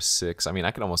 4, 6. I mean,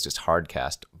 I could almost just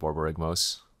hardcast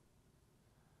Borborygmos.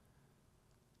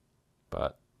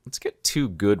 But let's get two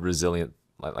good resilient...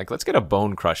 Like, let's get a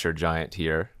Bone Crusher Giant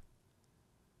here.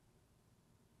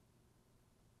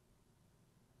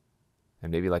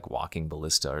 And maybe like Walking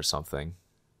Ballista or something.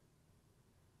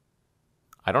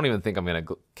 I don't even think I'm going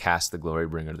to cast the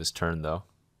Glorybringer this turn, though.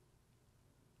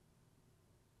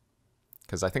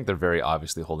 Because I think they're very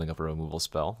obviously holding up a removal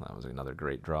spell. That was another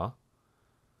great draw.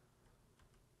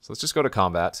 So let's just go to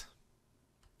combat.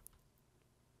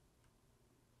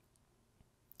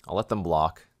 I'll let them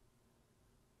block.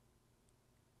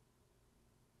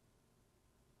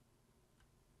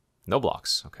 No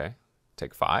blocks. Okay.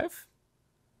 Take 5.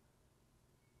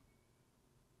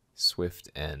 Swift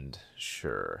End.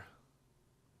 Sure.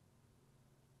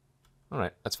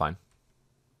 Alright, that's fine.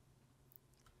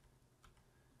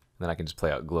 And then I can just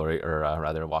play out Glory, or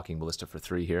rather Walking Ballista for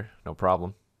 3 here. No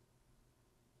problem.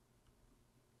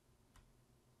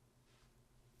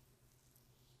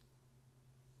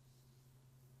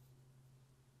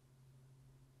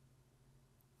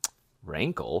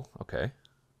 Rankle? Okay.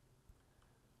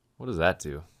 What does that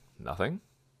do? Nothing?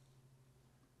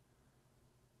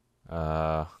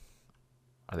 Are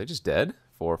they just dead?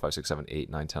 4, 5, 6, 7, 8,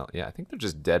 9, 10. Yeah, I think they're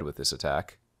just dead with this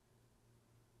attack.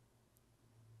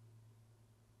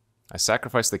 I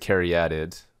sacrificed the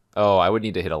Caryatid. Oh, I would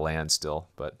need to hit a land still,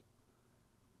 but...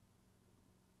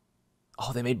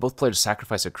 Oh, they made both players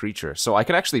sacrifice a creature. So I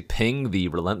could actually ping the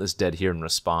Relentless Dead here in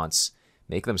response.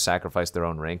 Make them sacrifice their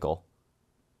own Rankle.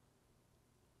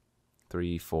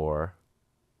 3, 4...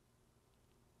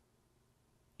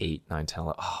 8, 9, 10,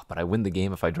 11. Oh, but I win the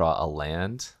game if I draw a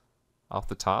land off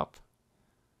the top.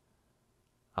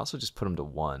 I also just put him to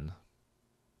 1.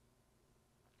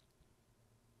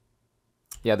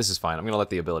 Yeah, this is fine. I'm going to let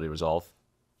the ability resolve.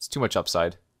 It's too much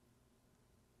upside.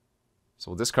 So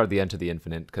we'll discard the End to the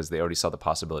Infinite because they already saw the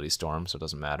Possibility Storm, so it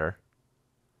doesn't matter.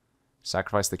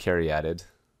 Sacrifice the Caryatid.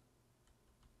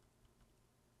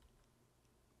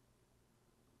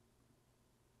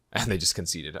 And they just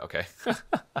conceded. Okay.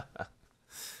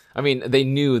 I mean, they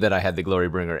knew that I had the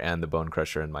Glorybringer and the Bone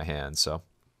Crusher in my hand, so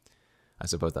I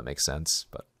suppose that makes sense,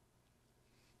 but...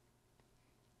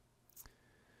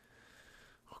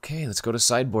 Okay, let's go to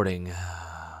sideboarding.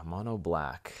 Mono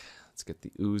black. Let's get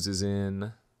the oozes in.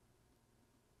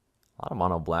 A lot of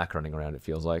mono black running around, it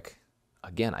feels like.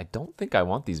 Again, I don't think I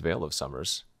want these Veil of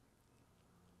Summers.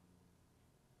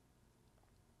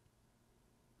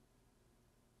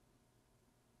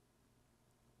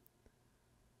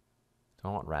 Do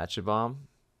I want Ratchet Bomb?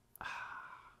 I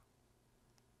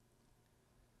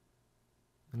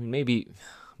mean,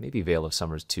 maybe Veil of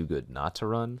Summer is too good not to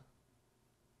run.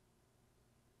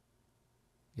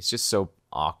 It's just so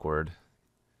awkward.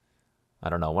 I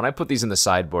don't know. When I put these in the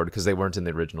sideboard, because they weren't in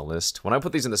the original list, when I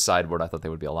put these in the sideboard, I thought they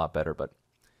would be a lot better, but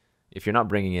if you're not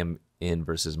bringing him in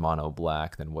versus mono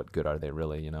black, then what good are they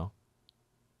really, you know?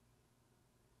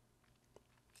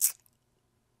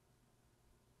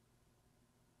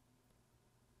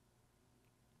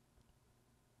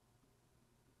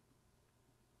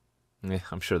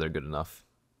 I'm sure they're good enough.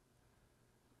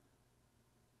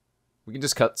 We can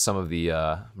just cut some of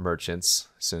the merchants,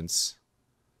 since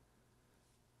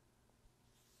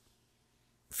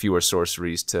fewer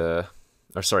sorceries to,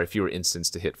 or sorry, fewer instants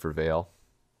to hit for Veil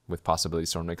with Possibility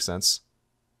Storm makes sense.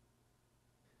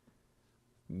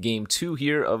 Game 2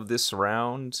 here of this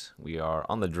round. We are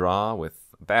on the draw with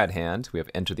a bad hand. We have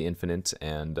Enter the Infinite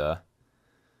and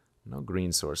no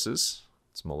green sources.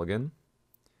 It's mulligan.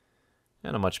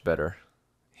 And a much better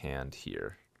hand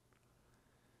here.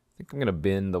 I think I'm going to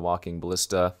bin the Walking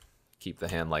Ballista, keep the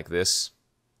hand like this.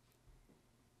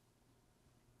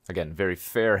 Again, very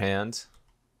fair hand.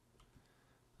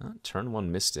 Turn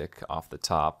 1 Mystic off the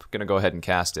top. Going to go ahead and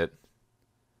cast it,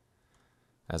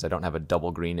 as I don't have a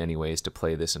double green anyways to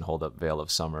play this and hold up Veil of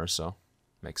Summer, so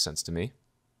makes sense to me.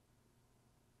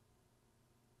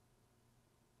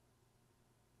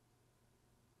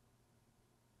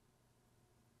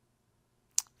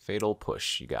 Fatal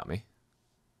Push, you got me.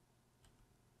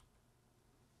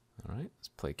 Alright, let's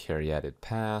play Caryatid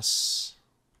Pass.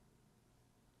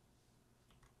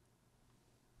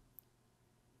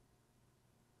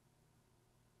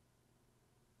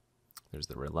 There's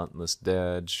the Relentless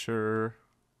Dead, sure.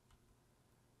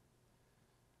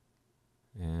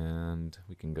 And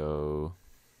we can go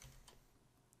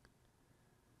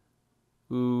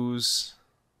Ooze.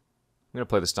 I'm going to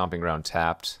play the Stomping Ground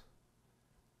tapped.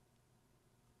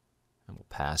 And we'll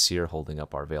pass here, holding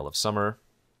up our Veil of Summer.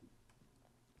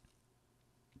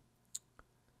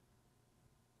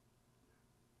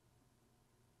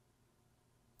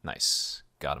 Nice.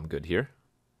 Got him good here.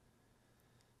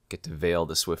 Get to Veil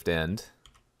the Swift End.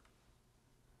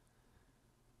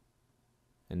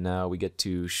 And now we get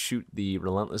to shoot the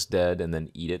Relentless Dead and then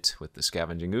eat it with the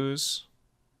Scavenging Ooze.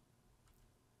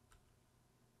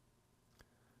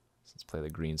 So let's play the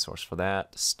green source for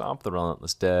that. Stomp the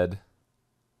Relentless Dead.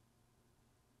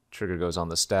 Trigger goes on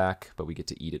the stack, but we get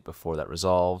to eat it before that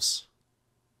resolves.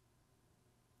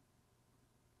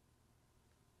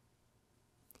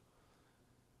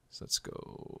 So let's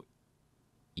go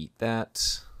eat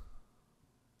that.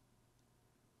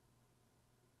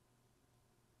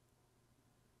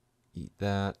 Eat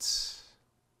that.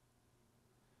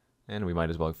 And we might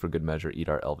as well, for good measure, eat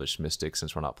our Elvish Mystic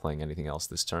since we're not playing anything else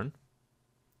this turn.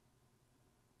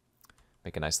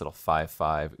 Make a nice little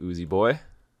 5/5 Oozy Boy.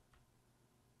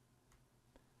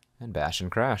 And bash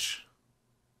and crash.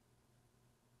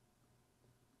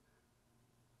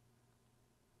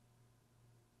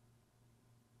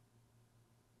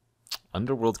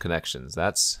 Underworld Connections.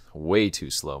 That's way too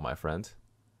slow, my friend.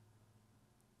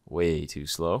 Way too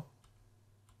slow.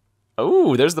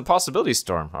 Oh, there's the Possibility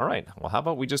Storm. All right. Well, how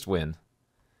about we just win?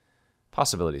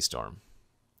 Possibility Storm.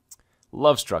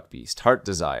 Lovestruck Beast. Heart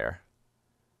Desire.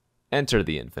 Enter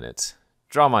the Infinite.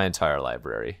 Draw my entire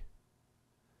library.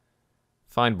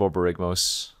 Find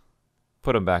Borborygmos.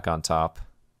 Put him back on top.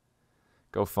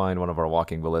 Go find one of our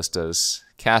Walking Ballistas.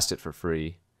 Cast it for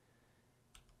free.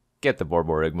 Get the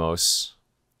Borborygmos.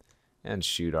 And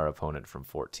shoot our opponent from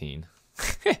 14.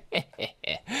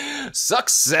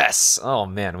 Success! Oh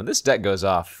man, when this deck goes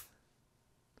off,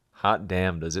 hot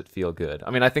damn does it feel good.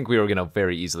 I mean, I think we were going to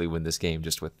very easily win this game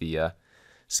just with the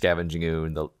Scavenging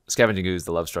Ooze,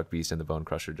 the Lovestruck Beast, and the Bone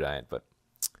Crusher Giant, but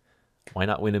why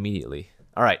not win immediately?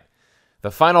 All right,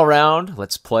 the final round,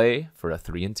 let's play for a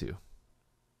 3-2.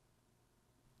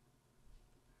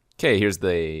 Okay, here's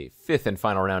the 5th and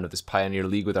final round of this Pioneer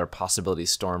League with our Possibility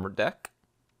Stormer deck.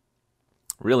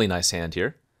 Really nice hand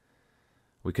here.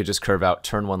 We could just curve out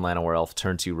turn 1 Llanowar Elf,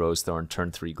 turn 2 Rosethorn, turn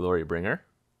 3 Glorybringer.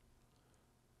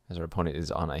 As our opponent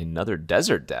is on another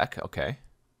desert deck. Okay.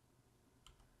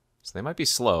 So they might be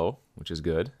slow, which is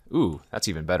good. Ooh, that's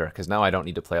even better, because now I don't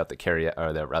need to play out the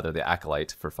the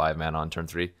Acolyte for 5 mana on turn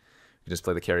 3. We can just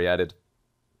play the Caryatid.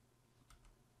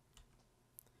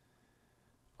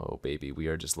 Oh baby, we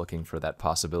are just looking for that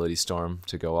Possibility Storm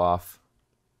to go off.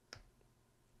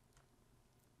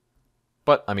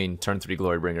 But, I mean, turn 3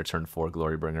 Glorybringer, turn 4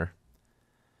 Glorybringer.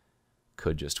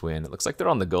 Could just win. It looks like they're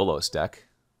on the Golos deck.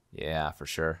 Yeah, for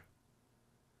sure.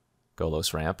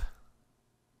 Golos ramp.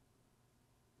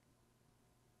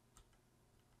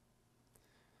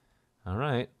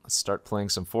 Alright, let's start playing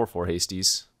some 4/4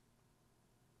 hasties.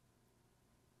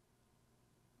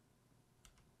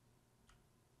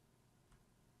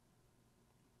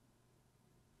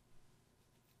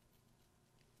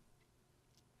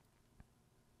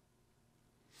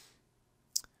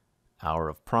 Hour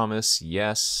of Promise,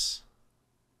 yes.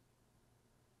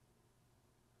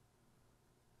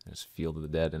 There's Field of the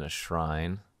Dead and a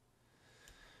Shrine.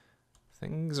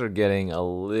 Things are getting a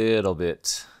little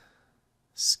bit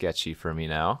sketchy for me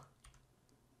now.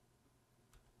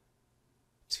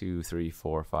 2, 3,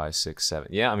 4, 5, 6, 7.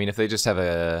 Yeah, I mean, if they just have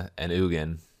an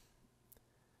Ugin,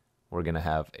 we're going to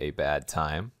have a bad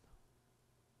time.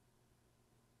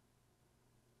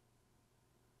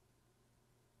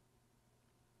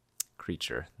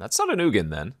 Creature. That's not an Ugin,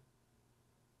 then.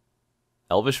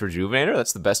 Elvish Rejuvenator?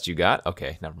 That's the best you got?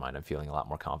 Okay, never mind. I'm feeling a lot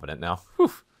more confident now.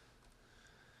 Whew.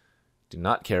 Do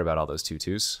not care about all those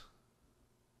tutus.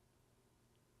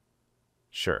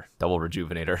 Sure, double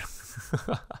Rejuvenator.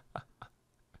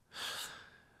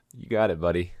 You got it,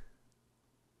 buddy.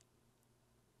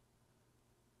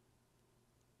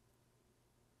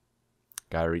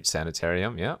 Gotta reach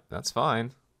Sanitarium. Yeah, that's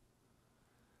fine.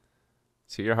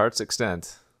 To your heart's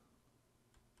extent.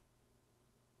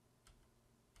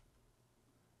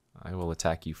 I will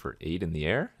attack you for 8 in the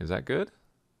air. Is that good?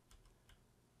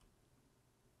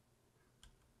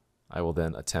 I will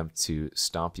then attempt to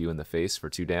stomp you in the face for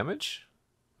 2 damage.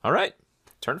 All right.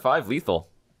 Turn 5 lethal.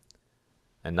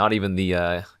 And not even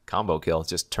the combo kill. It's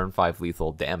just turn 5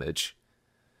 lethal damage.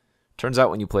 Turns out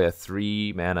when you play a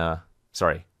 3 mana...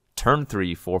 Sorry. Turn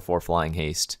 3 4/4 Flying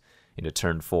Haste into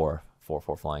turn 4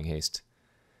 4/4 Flying Haste,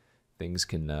 things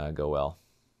can go well.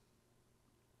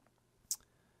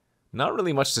 Not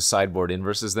really much to sideboard in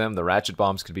versus them. The Ratchet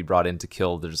Bombs could be brought in to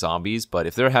kill their zombies, but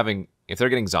if they're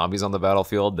getting zombies on the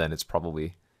battlefield, then it's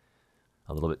probably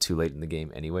a little bit too late in the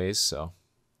game anyways, so.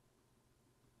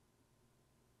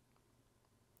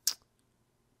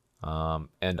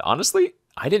 And honestly,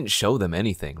 I didn't show them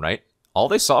anything, right? All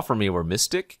they saw from me were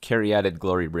Mystic, Caryatid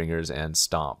Glorybringers, and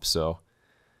Stomp, so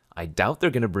I doubt they're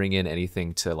going to bring in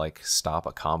anything to like stop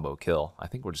a combo kill. I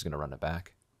think we're just going to run it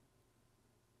back.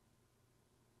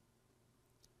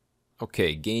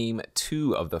 Okay, game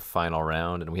 2 of the final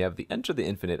round, and we have the Enter the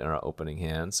Infinite in our opening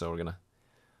hand, so we're going to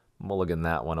mulligan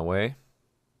that one away.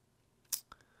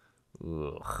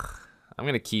 Ugh. I'm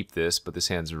going to keep this, but this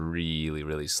hand's really,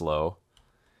 really slow.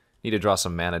 Need to draw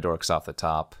some mana dorks off the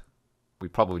top. We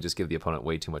probably just give the opponent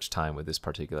way too much time with this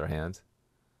particular hand.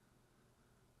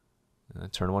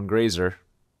 Turn 1 Grazer.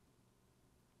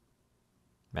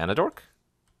 Mana dork?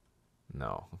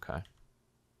 No, okay.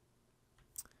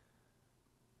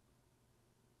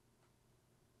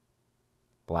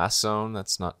 Blast Zone,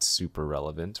 that's not super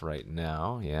relevant right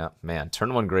now. Yeah, man,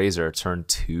 turn 1 Grazer, turn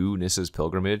 2 Nissa's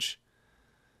Pilgrimage.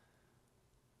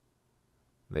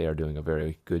 They are doing a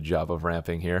very good job of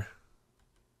ramping here.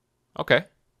 Okay.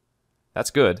 That's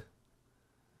good.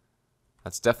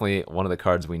 That's definitely one of the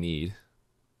cards we need.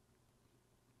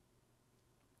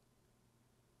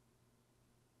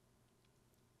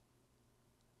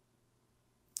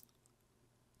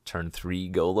 Turn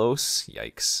 3 Golos.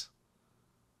 Yikes.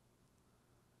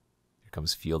 Here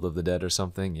comes Field of the Dead or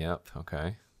something. Yep,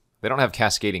 okay. They don't have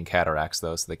Cascading Cataracts,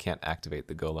 though, so they can't activate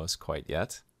the Golos quite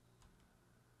yet.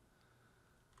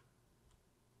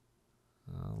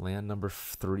 Land number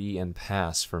 3 and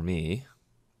pass for me.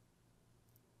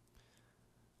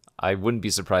 I wouldn't be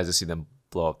surprised to see them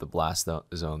blow up the Blast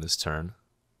Zone this turn.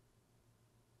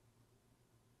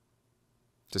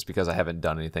 Just because I haven't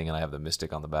done anything and I have the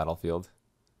Mystic on the battlefield.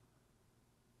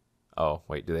 Oh,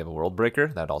 wait, do they have a World Breaker?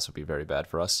 That'd also be very bad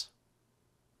for us.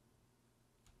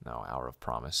 No, Hour of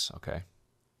Promise, okay.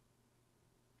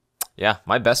 Yeah,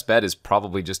 my best bet is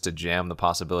probably just to jam the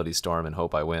Possibility Storm and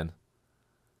hope I win.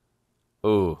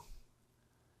 Ooh.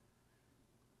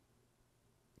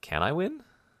 Can I win?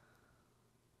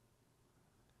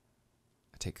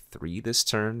 I take 3 this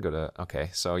turn, go to...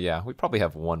 Okay, so yeah, we probably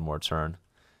have 1 more turn.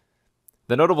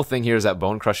 The notable thing here is that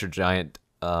Bone Crusher Giant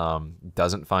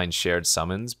doesn't find shared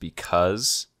summons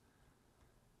because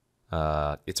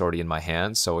it's already in my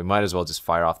hand, so we might as well just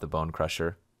fire off the Bone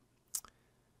Crusher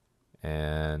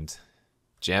and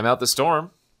jam out the Storm.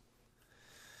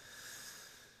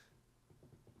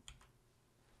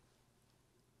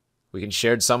 We can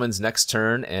shared summons next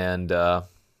turn and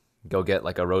go get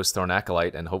like a Rose Thorn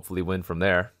Acolyte and hopefully win from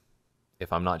there,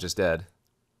 if I'm not just dead.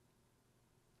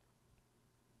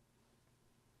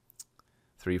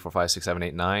 3, 4, 5, 6, 7,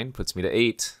 8, 9 puts me to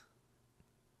 8.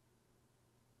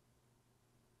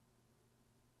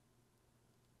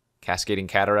 Cascading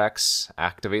Cataracts,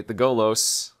 activate the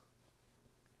Golos.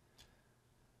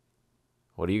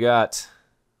 What do you got?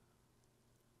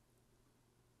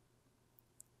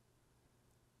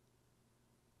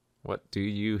 What do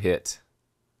you hit?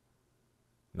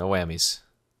 No whammies.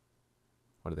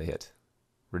 What do they hit?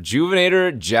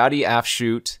 Rejuvenator, Jowdy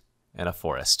Afshoot, and a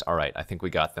Forest. All right, I think we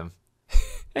got them.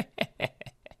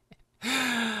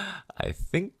 I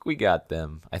think we got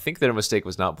them. I think their mistake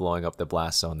was not blowing up the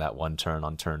blast zone that one turn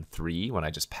on turn 3 when I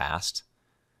just passed.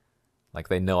 Like,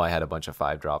 they know I had a bunch of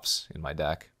 5-drops in my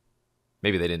deck.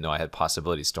 Maybe they didn't know I had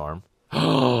Possibility Storm.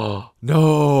 Oh,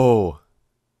 no!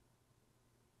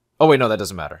 Oh, wait, no, that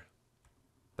doesn't matter.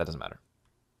 That doesn't matter.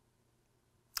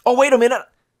 Oh, wait a minute!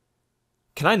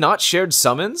 Can I not shared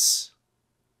summons?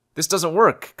 This doesn't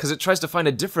work, because it tries to find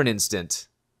a different instant.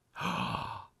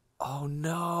 Oh,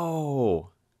 no!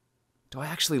 Do I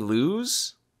actually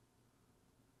lose?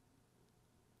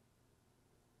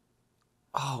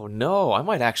 Oh, no, I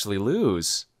might actually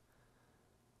lose.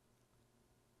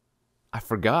 I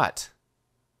forgot.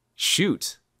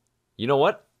 Shoot. You know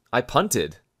what? I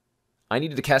punted. I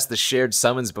needed to cast the shared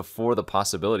summons before the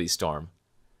Possibility Storm.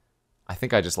 I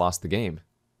think I just lost the game.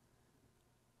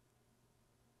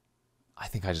 I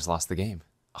think I just lost the game.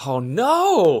 Oh,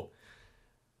 no!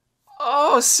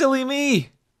 Oh, silly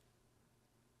me!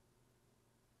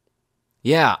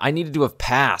 Yeah, I needed to have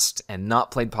passed and not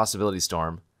played Possibility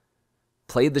Storm.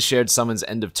 Played the shared summons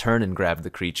end of turn and grabbed the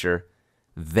creature.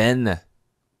 Then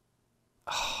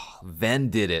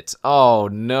did it. Oh,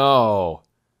 no.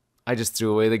 I just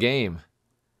threw away the game.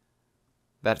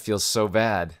 That feels so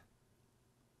bad.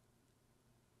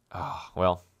 Oh,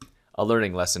 well, a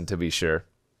learning lesson to be sure.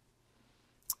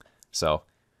 So,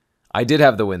 I did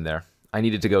have the win there. I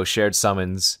needed to go shared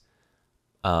summons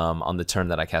on the turn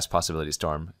that I cast Possibility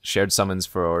Storm. Shared summons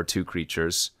for 2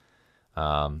 creatures,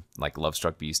 like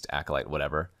Lovestruck Beast, Acolyte,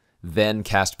 whatever. Then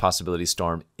cast Possibility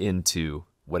Storm into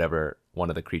whatever one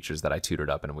of the creatures that I tutored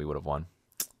up, and we would have won.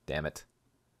 Damn it.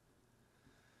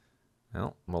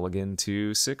 Well, mulligan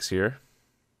to 6 here.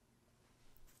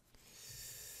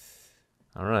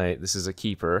 All right, this is a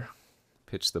keeper.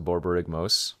 Pitch the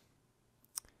Borborygmos.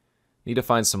 Need to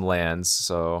find some lands,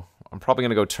 so I'm probably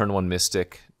going to go turn 1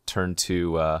 Mystic, turn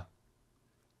 2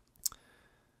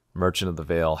 Merchant of the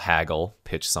Veil, haggle,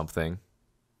 pitch something.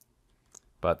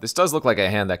 But this does look like a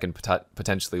hand that can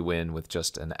potentially win with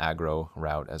just an aggro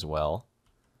route as well.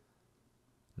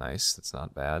 Nice, that's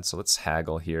not bad. So let's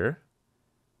haggle here.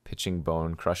 Pitching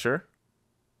Bone Crusher.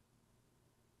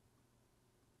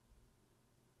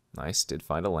 Nice, did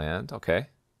find a land. Okay.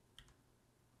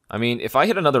 I mean, if I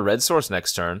hit another red source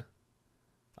next turn,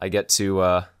 I get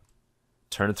to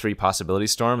turn 3 Possibility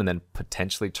Storm and then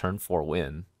potentially turn 4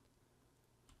 win.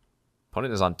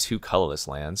 Opponent is on 2 colorless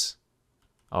lands.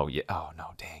 Oh, yeah. Oh, no,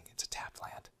 dang. It's a tapped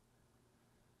land.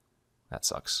 That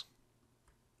sucks.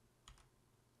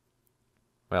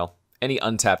 Well, any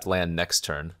untapped land next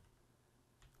turn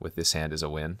with this hand is a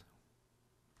win.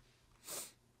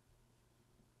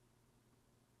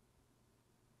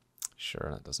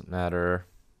 Sure, that doesn't matter.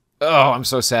 Oh, I'm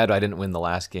so sad I didn't win the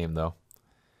last game, though.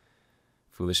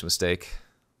 Foolish mistake.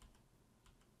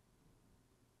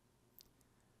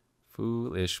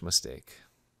 Foolish mistake.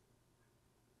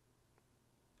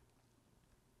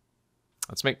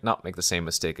 Let's not make the same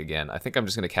mistake again. I think I'm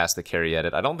just going to cast the Carry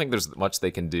Edit. I don't think there's much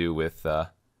they can do with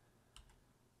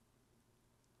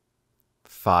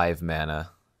 5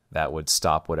 mana that would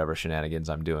stop whatever shenanigans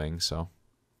I'm doing, so...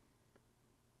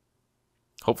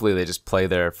 Hopefully they just play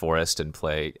their Forest and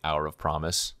play Hour of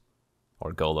Promise.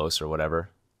 Or Golos or whatever.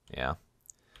 Yeah.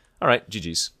 Alright,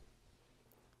 GG's.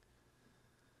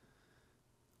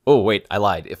 Oh, wait, I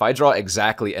lied. If I draw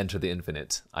exactly Enter the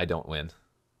Infinite, I don't win.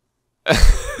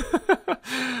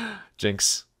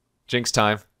 Jinx. Jinx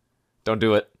time. Don't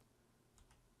do it.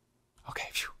 Okay,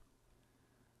 phew.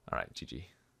 Alright, GG.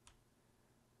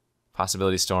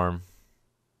 Possibility Storm.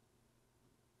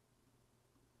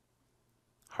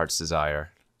 Heart's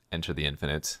Desire. Enter the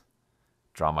Infinite.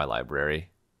 Draw my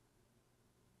library.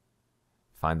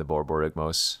 Find the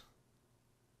Borborygmos.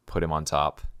 Put him on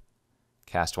top.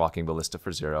 Cast Walking Ballista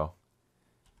for 0.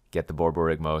 Get the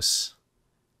Borborygmos.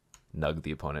 Nug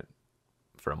the opponent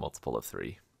for a multiple of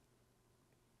 3.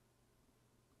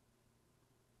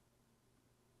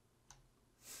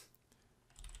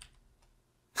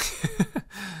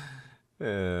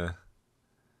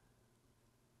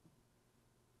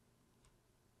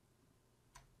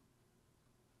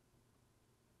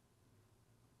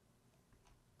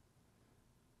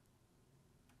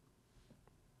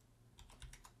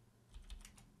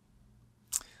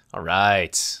 All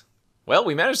right. Well,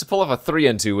 we managed to pull off a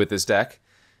 3-2 with this deck.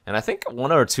 And I think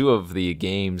 1 or 2 of the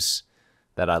games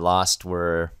that I lost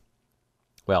were,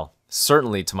 well,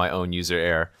 certainly to my own user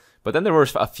error. But then there were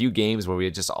a few games where we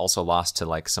had just also lost to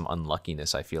like some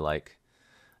unluckiness, I feel like.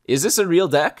 Is this a real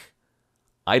deck?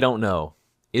 I don't know.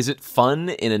 Is it fun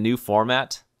in a new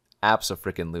format?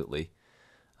 Abso-freaking-lutely.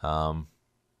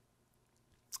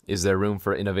 Is there room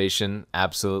for innovation?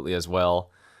 Absolutely as well.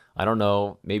 I don't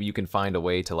know, maybe you can find a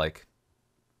way to like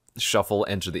shuffle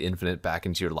Enter the Infinite back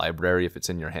into your library if it's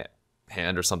in your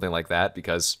hand or something like that,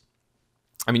 because,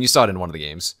 I mean, you saw it in one of the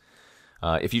games.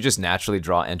 If you just naturally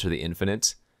draw Enter the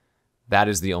Infinite, that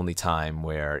is the only time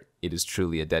where it is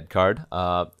truly a dead card.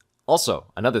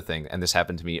 Also, another thing, and this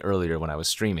happened to me earlier when I was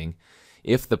streaming,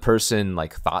 if the person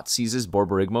like thought seizes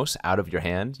Borborygmos out of your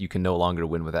hand, you can no longer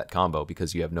win with that combo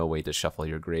because you have no way to shuffle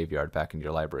your graveyard back into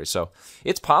your library. So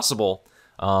it's possible,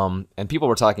 and people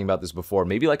were talking about this before,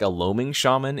 maybe like a Loaming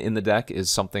Shaman in the deck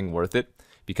is something worth it,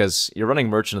 because you're running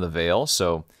Merchant of the Veil,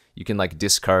 so you can like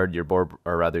discard your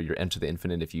your Enter the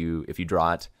Infinite if you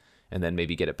draw it, and then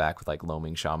maybe get it back with like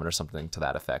Loaming Shaman or something to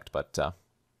that effect. But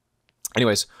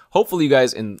anyways, hopefully you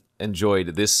guys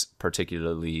enjoyed this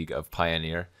particular league of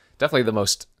Pioneer. Definitely the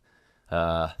most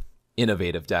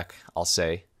innovative deck, I'll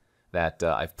say, that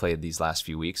I've played these last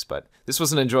few weeks. But this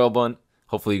was an enjoyable one.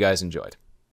 Hopefully you guys enjoyed.